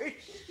full of We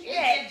did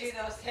shit. do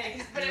those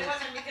things, but it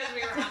wasn't because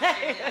we were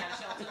hungry and didn't have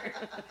shelter.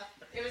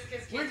 It was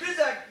because We kids, did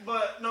that,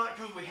 but not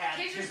because we had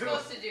kids to. are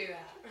supposed to do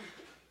that.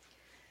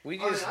 We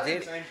I mean, just I did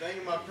did. the same thing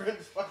in my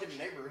friend's fucking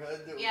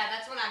neighborhood. That Yeah,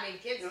 that's what I mean.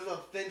 Kids, It was a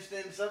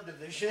fenced-in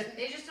subdivision.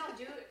 they just don't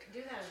do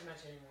that as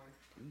much anymore.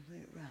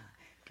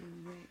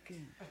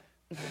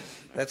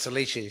 That's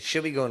Alicia.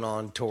 She'll be going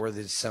on tour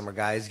this summer,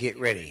 guys. Get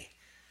ready.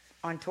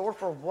 On tour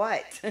for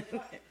what?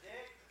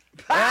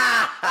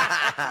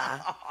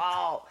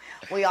 Oh,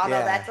 we all know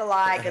Yeah. that's a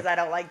lie because I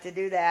don't like to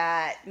do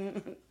that.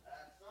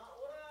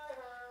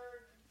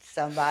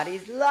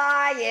 Somebody's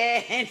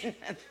lying.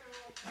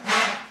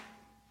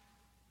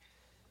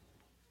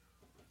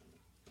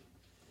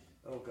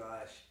 Oh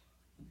gosh.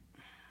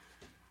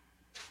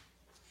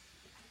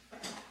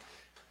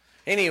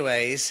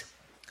 Anyways,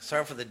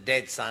 sorry for the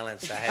dead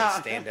silence. I had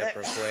to stand up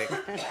real quick.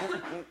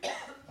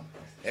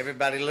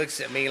 Everybody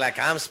looks at me like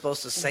I'm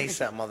supposed to say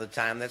something all the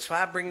time. That's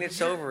why I bring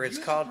this over. It's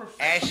called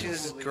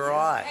Ash's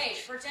Garage. Hey,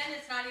 pretend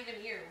it's not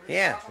even here. We're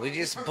Yeah, talking we about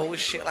just it.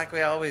 bullshit like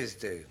we always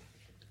do.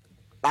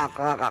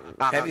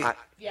 Have you,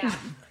 Yeah.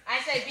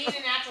 I say be in a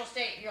natural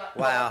state. You're like,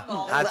 wow.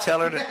 oh, I tell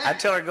her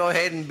to go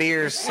ahead and be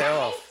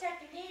herself.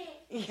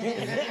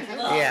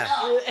 Yeah.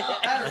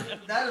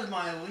 That is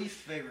my least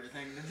favorite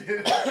thing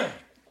to do.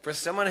 For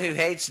someone who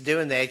hates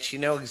doing that, you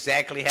know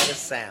exactly how to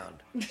sound.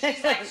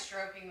 She's like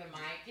stroking the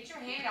mic. Get your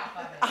hand off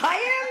of it.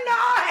 I am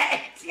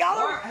not. Y'all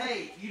Or, are.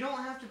 hey, you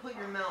don't have to put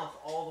your mouth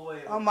all the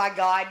way Oh over. my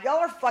God, y'all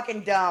are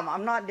fucking dumb.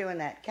 I'm not doing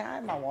that. Can I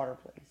have my water,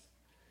 please?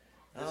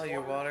 Oh,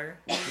 your water?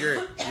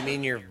 You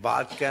mean your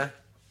vodka?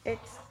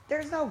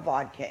 There's no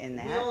vodka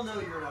in We all that.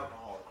 know you're an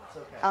alcoholic. It's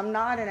okay. I'm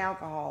not an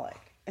alcoholic.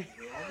 We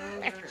all know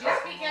you're an Just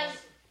alcoholic. because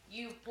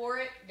you pour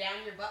it down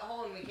your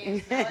butthole and we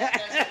can't smell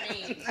it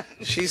doesn't mean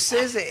She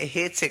says it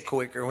hits it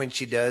quicker when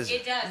she does it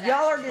it. does. Y'all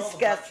are actually.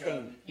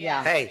 disgusting.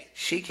 Yeah. Hey,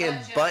 she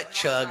can butt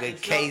chug a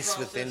case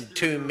within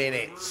 2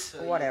 minutes.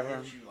 So Whatever. it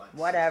hits you like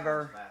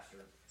Whatever. 6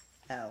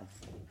 times faster. Oh.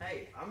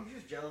 Hey, I'm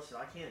just jealous that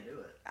I can't do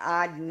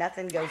it.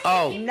 Nothing goes.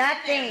 Oh.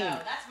 Nothing.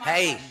 That's my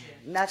Hey.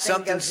 question. Nothing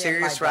Something goes in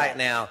serious my right butt.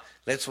 now.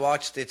 Let's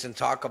watch this and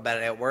talk about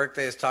it. At work,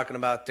 they was talking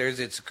about there's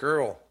this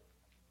girl.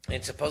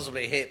 It's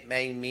supposedly hit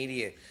main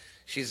media.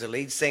 She's the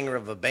lead singer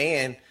of a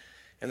band,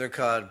 and they're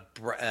called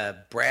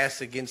Brass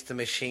Against the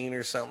Machine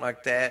or something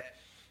like that.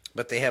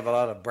 But they have a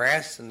lot of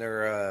brass in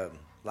their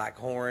like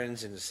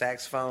horns and the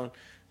saxophone.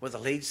 Well, the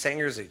lead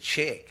singer is a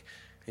chick.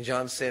 And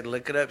John said,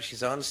 look it up.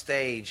 She's on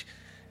stage.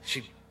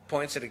 She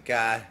points at a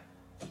guy,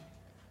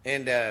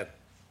 and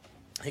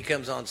he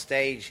comes on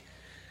stage,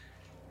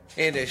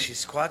 and she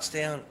squats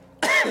down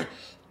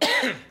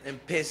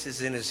and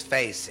pisses in his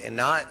face. And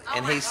not, Oh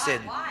and my he God,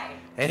 said, why?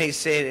 and he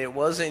said it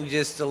wasn't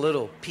just a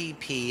little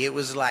pee-pee. It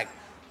was like,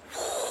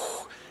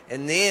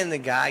 and then the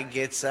guy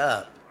gets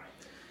up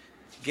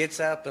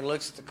and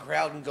looks at the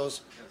crowd and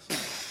goes,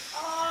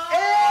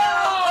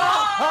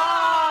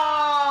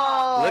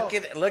 Oh!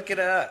 look it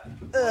up.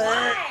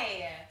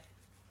 Why?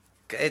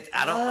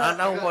 I don't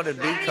know what it'd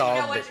I be don't even know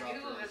called, what but to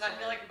Google because I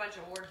feel like a bunch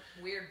of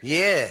weird.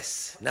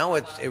 yes, no,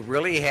 it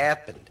really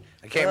happened.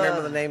 I can't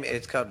remember the name.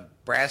 It's called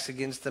Brass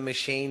Against the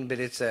Machine, but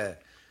it's a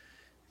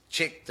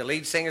chick. The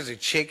lead singer's a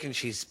chick, and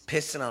she's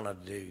pissing on a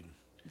dude.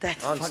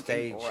 That's on fucking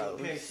stage. gross.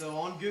 Okay, so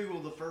on Google,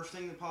 the first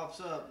thing that pops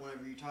up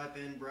whenever you type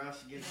in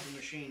Brass Against the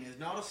Machine is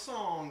not a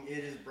song,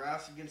 it is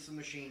Brass Against the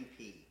Machine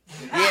P.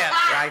 Yeah,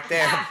 right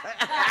there.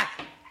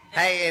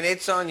 Hey, and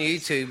it's on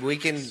YouTube. We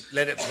can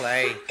let it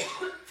play.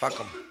 Fuck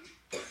them.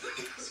 There's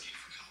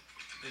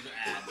an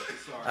ad.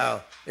 Sorry.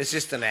 Oh, it's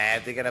just an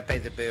ad. They gotta pay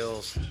the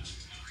bills.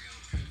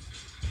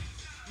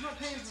 I'm not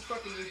paying for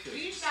fucking Will YouTube.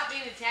 you stop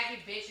being a tacky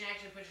bitch and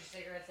actually put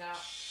your cigarettes out?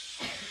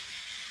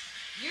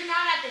 You're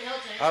not at the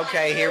Hilton. It's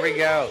Okay, like- here we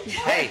go.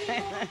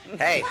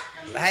 Hey,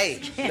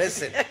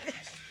 listen. What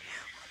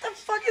the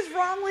fuck is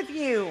wrong with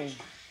you?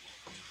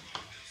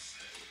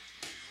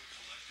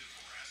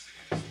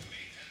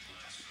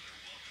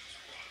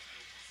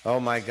 Oh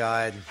my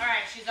God. All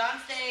right, she's on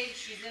stage.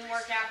 She's in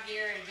workout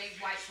gear and big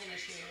white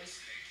tennis shoes.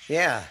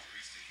 Yeah.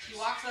 She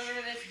walks over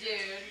to this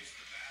dude.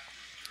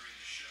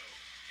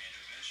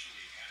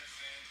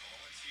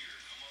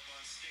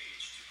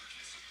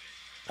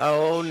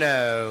 Oh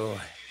no.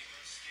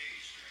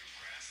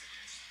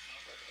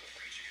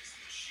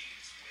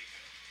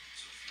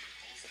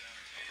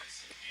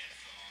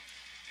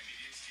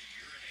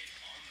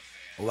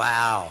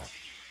 Wow.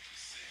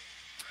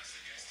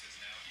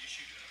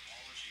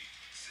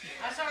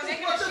 So are they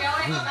going to show it?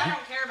 I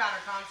don't care about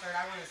her concert.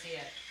 I want to see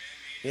it.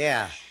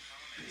 Yeah.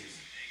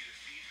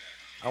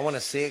 I want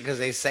to see it because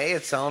they say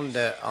it's on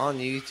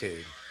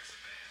YouTube.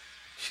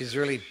 She's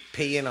really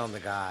peeing on the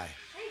guy.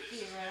 Hey,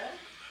 Kira.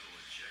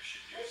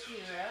 Hey,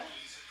 Kira.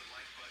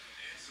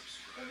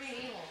 You're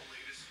being evil.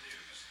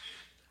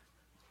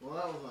 Well,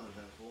 that was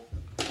uneventful.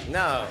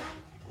 No,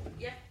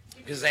 Yeah.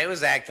 because they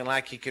was acting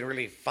like you could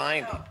really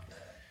find it.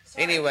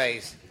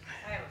 Anyways,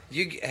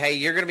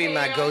 you're gonna be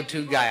my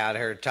go-to guy out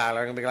here, Tyler.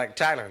 I'm gonna be like,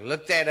 Tyler,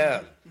 look that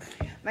up.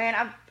 Man,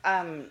 I've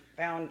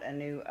found a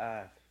new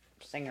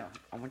singer.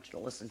 I want you to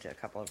listen to a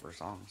couple of her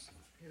songs.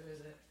 Who is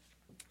it?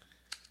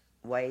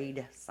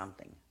 Wade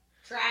something.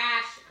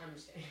 Trash. I'm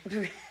just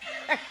kidding.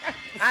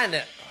 I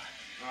know.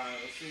 Alright,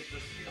 let's see if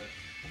this is good.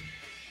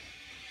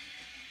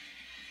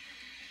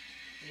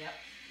 Yep.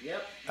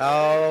 Yep.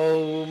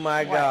 Oh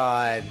my What?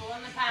 God.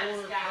 Pulling the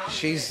pants down.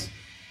 She's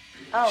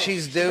Oh,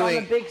 She's on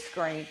doing- the big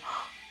screen.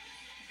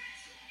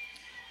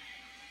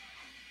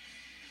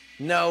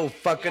 no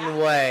fucking Yeah.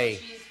 way.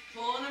 She's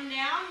pulling them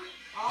down.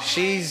 All the way,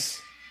 She's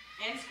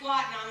and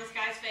squatting on this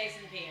guy's face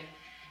and peeing.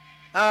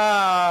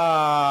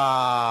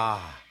 ah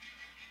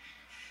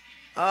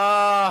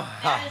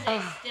That is ah. a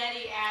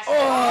steady ass. Oh.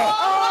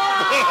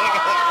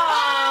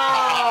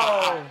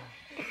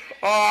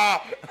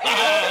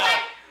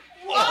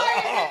 Why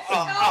is it so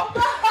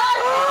much?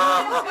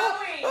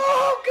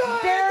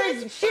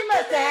 She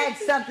must have had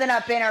something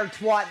up in her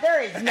twat.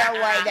 There is no way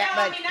that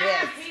No, I much mean,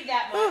 I don't piss. feed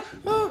that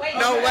much. Wait,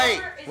 No, is it wait,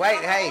 over? Is it wait,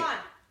 over? hey. Hold on.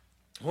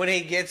 When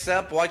he gets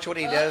up, watch what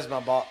he does, my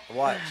boss.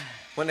 Watch.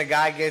 When the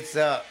guy gets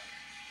up.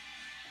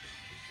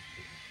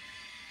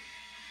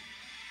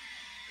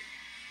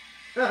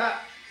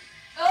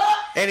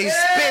 And he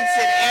spits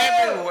it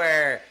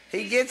everywhere.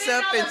 He gets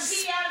Spitting up all and the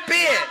pee out of his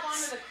mouth onto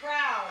spits. the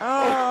crowd.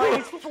 Oh,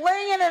 he's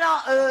flinging it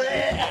all.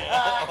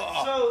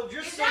 So,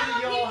 just Is so that that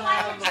what y'all people like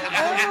have to do? a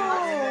visual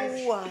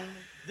image, Oh.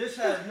 this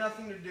has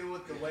nothing to do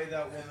with the way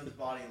that woman's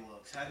body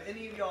looks. Have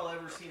any of y'all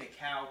ever seen a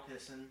cow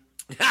pissing?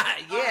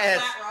 Yes.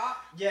 Flat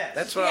Rock. Yes.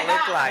 That's what it Yeah.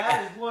 looked like.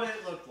 That is what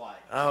it looked like.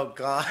 Oh,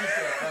 God. Just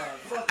a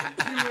fucking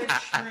 2-inch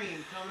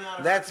stream coming out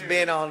of That's her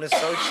been tube. on the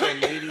social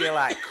media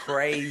like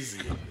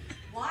crazy.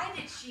 Why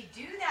did she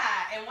do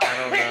that? And why I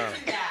don't did know. you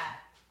do that?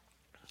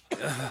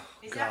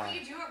 Is that God. what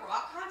you do at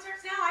rock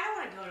concerts now? I don't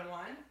want to go to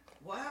one.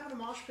 What happened to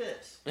mosh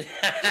pits? Yeah,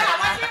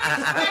 why can't we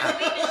just like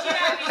beat the shit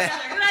out of each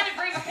other? Who had to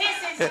bring piss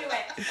into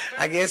it?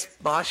 I guess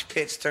mosh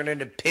pits turn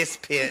into piss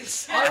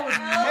pits. I would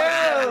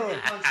never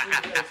get punched in the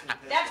face with a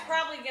piss That's on.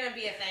 probably gonna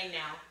be a thing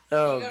now.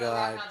 Oh, you go to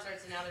God. rock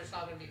concerts and now there's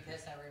all gonna be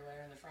piss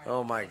everywhere in the front.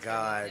 Oh, my It's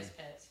gonna be God. piss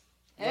pits.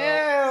 Ew.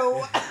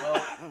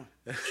 Well,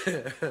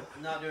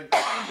 I'm not doing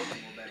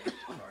anymore, baby.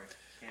 Sorry.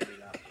 Can't do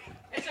that.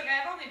 It's okay.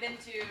 I've only been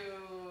to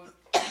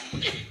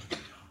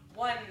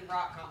one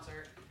rock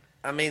concert.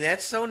 I mean,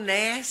 that's so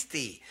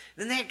nasty.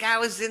 Then that guy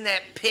was in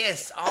that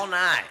piss all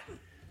night.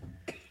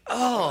 I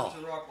Oh.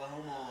 went to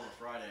Rocklahoma on a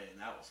Friday,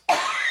 and that was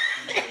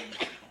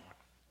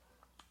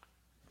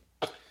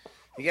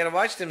You gotta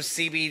watch them I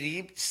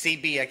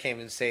can't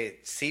even say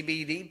it,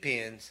 CBD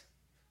pins.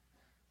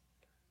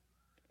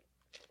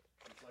 it's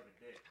like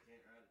a dick. You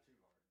can't ride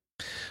it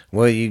too hard.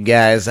 Well, you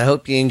guys, I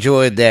hope you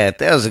enjoyed that.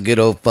 That was a good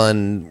old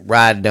fun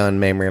ride down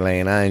memory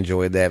lane. I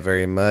enjoyed that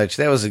very much.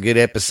 That was a good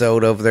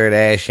episode over there at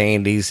Ash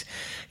Andy's.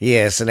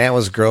 Yes, and that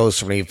was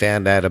gross when he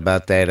found out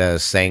about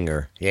that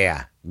singer.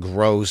 Yeah,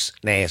 gross,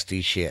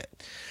 nasty shit.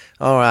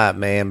 All right,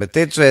 man. But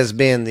this has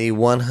been the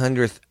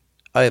 100th.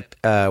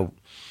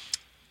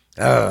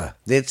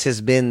 This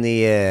has been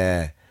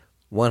the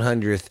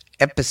 100th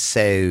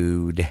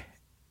episode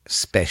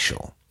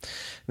special.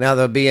 Now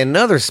there'll be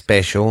another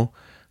special.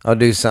 I'll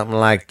do something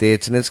like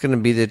this, and it's going to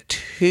be the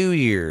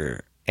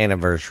 2-year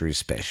anniversary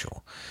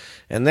special.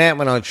 And that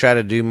one I'll try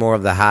to do more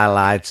of the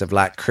highlights of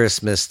like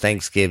Christmas,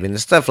 Thanksgiving, and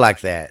stuff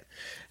like that.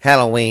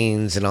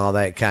 Halloween's and all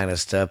that kind of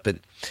stuff. But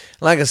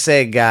like I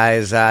said,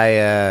 guys,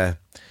 I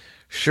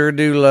sure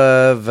do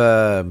love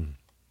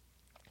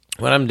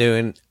what I'm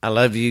doing. I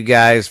love you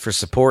guys for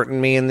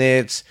supporting me in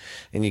this,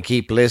 and you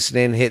keep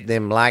listening, hit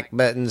them like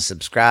buttons,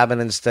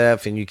 subscribing and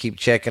stuff, and you keep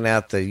checking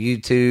out the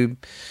YouTube.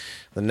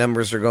 The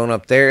numbers are going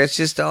up there. It's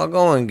just all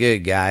going good,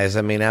 guys.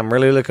 I mean, I'm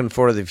really looking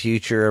forward to the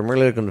future. I'm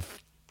really looking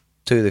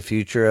to the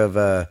future of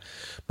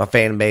my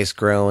fan base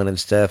growing and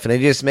stuff. And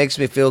it just makes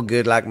me feel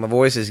good, like my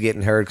voice is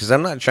getting heard, because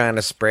I'm not trying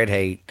to spread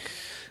hate.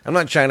 I'm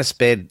not trying to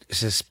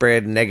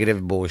spread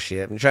negative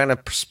bullshit. I'm trying to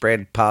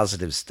spread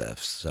positive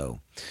stuff. So,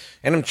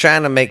 and I'm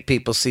trying to make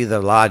people see the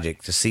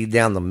logic, to see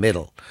down the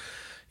middle,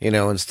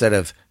 instead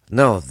of,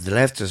 no, the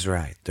left is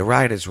right, the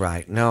right is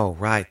right, no,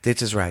 right,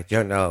 this is right.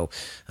 You know,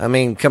 I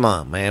mean, come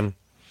on, man.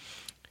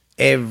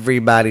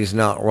 Everybody's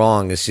not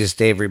wrong. It's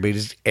just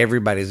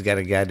everybody's got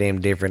a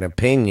goddamn different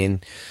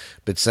opinion.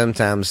 But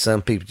sometimes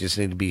some people just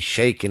need to be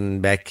shaken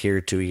back here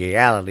to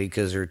reality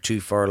because they're too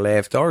far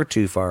left or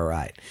too far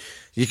right.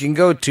 You can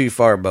go too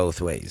far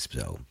both ways.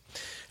 So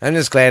I'm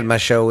just glad my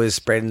show is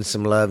spreading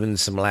some love and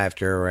some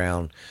laughter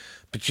around.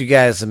 But you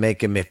guys are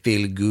making me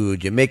feel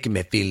good. You're making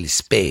me feel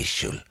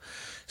special.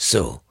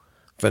 So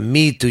from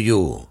me to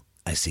you,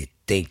 I say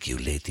thank you,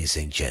 ladies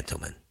and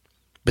gentlemen.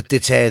 But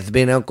this has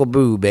been Uncle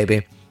Boo,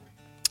 baby.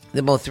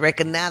 The most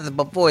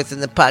recognizable voice in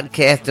the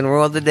podcasting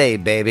world today,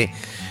 baby.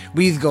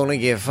 We's gonna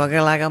get fucking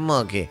like a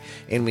monkey.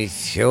 And we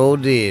sure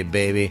did,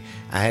 baby.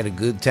 I had a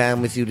good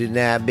time with you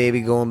tonight, baby,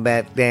 going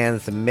back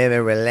down some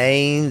memory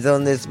lanes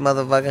on this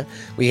motherfucker.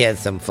 We had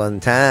some fun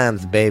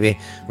times, baby.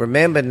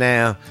 Remember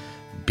now,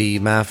 be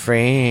my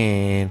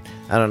friend.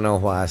 I don't know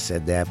why I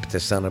said that, but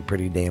that sounded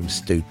pretty damn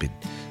stupid.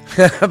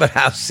 But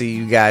I'll see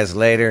you guys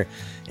later.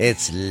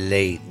 It's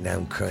late, and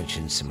I'm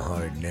crunching some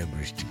hard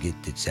numbers to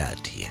get this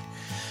out to you.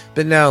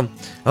 But no,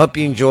 I hope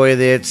you enjoy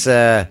this.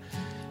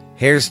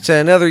 Here's to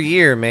another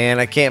year, man.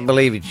 I can't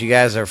believe it. You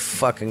guys are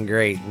fucking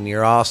great, and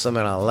you're awesome,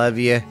 and I love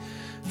you.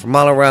 From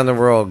all around the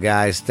world,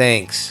 guys,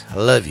 thanks. I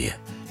love you.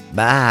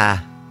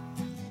 Bye.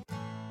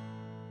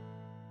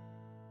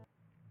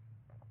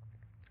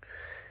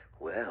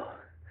 Well,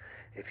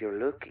 if you're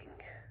looking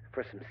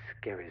for some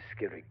scary,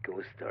 scary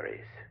ghost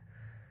stories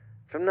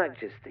from not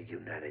just the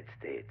United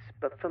States,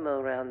 but from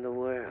around the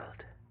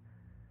world,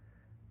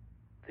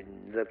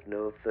 then look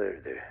no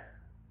further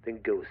than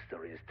Ghost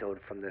Stories Told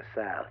from the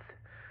South.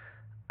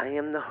 I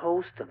am the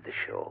host of the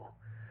show,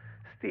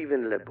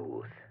 Stephen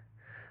LeBooth.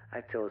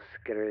 I tell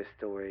scary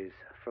stories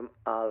from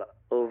all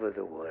over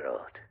the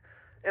world.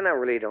 And I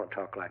really don't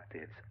talk like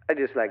this. I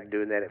just like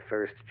doing that at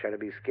first to try to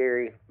be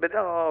scary, but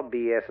all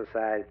BS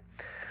aside,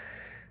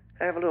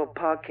 I have a little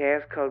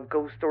podcast called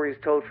Ghost Stories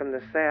Told from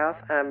the South.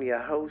 I'm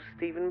your host,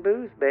 Stephen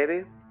Booth,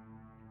 baby.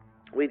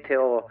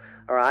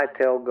 I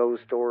tell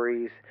ghost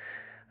stories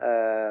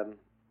from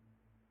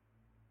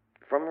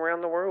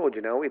around the world.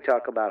 We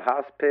talk about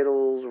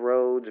hospitals,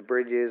 roads,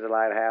 bridges,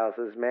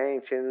 lighthouses,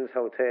 mansions,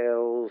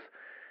 hotels,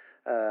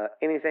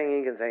 anything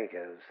you can think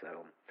of.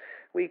 So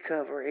we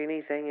cover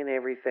anything and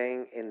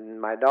everything.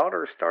 And my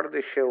daughter started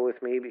the show with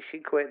me, but she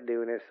quit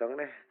doing it, so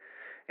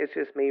it's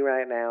just me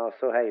right now.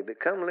 So hey, but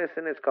come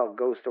listen. It's called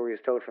Ghost Stories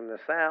Told from the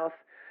South,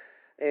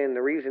 and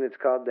the reason it's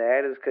called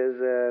that is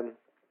because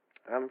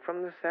I'm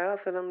from the South,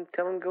 and I'm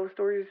telling ghost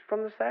stories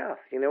from the South.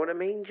 You know what I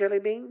mean, Jelly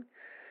Bean?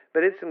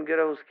 But it's some good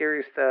old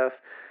scary stuff.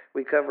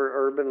 We cover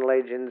urban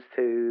legends,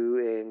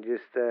 too, and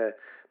just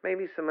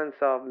maybe some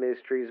unsolved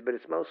mysteries, but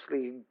it's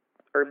mostly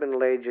urban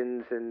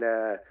legends and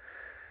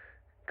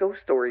ghost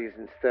stories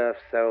and stuff.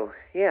 So,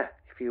 yeah,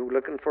 if you're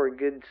looking for a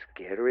good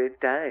scary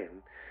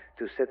time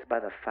to sit by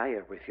the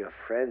fire with your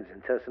friends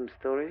and tell some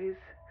stories,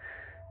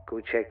 go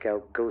check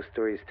out Ghost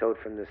Stories Told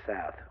from the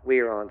South. We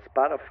are on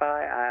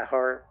Spotify,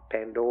 iHeart,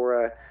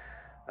 Pandora,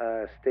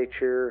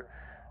 Stitcher.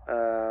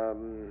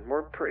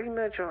 We're pretty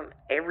much on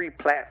every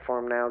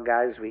platform now,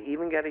 guys. We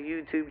even got a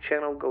YouTube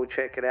channel. Go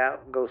check it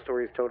out. Ghost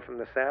Stories Told from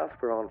the South.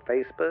 We're on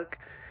Facebook,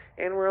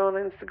 and we're on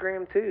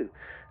Instagram too.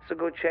 So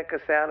go check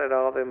us out at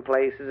all them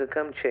places and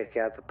come check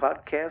out the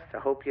podcast. I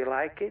hope you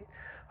like it.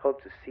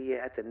 Hope to see you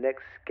at the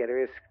next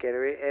scary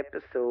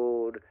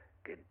episode.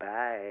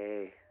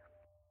 Goodbye.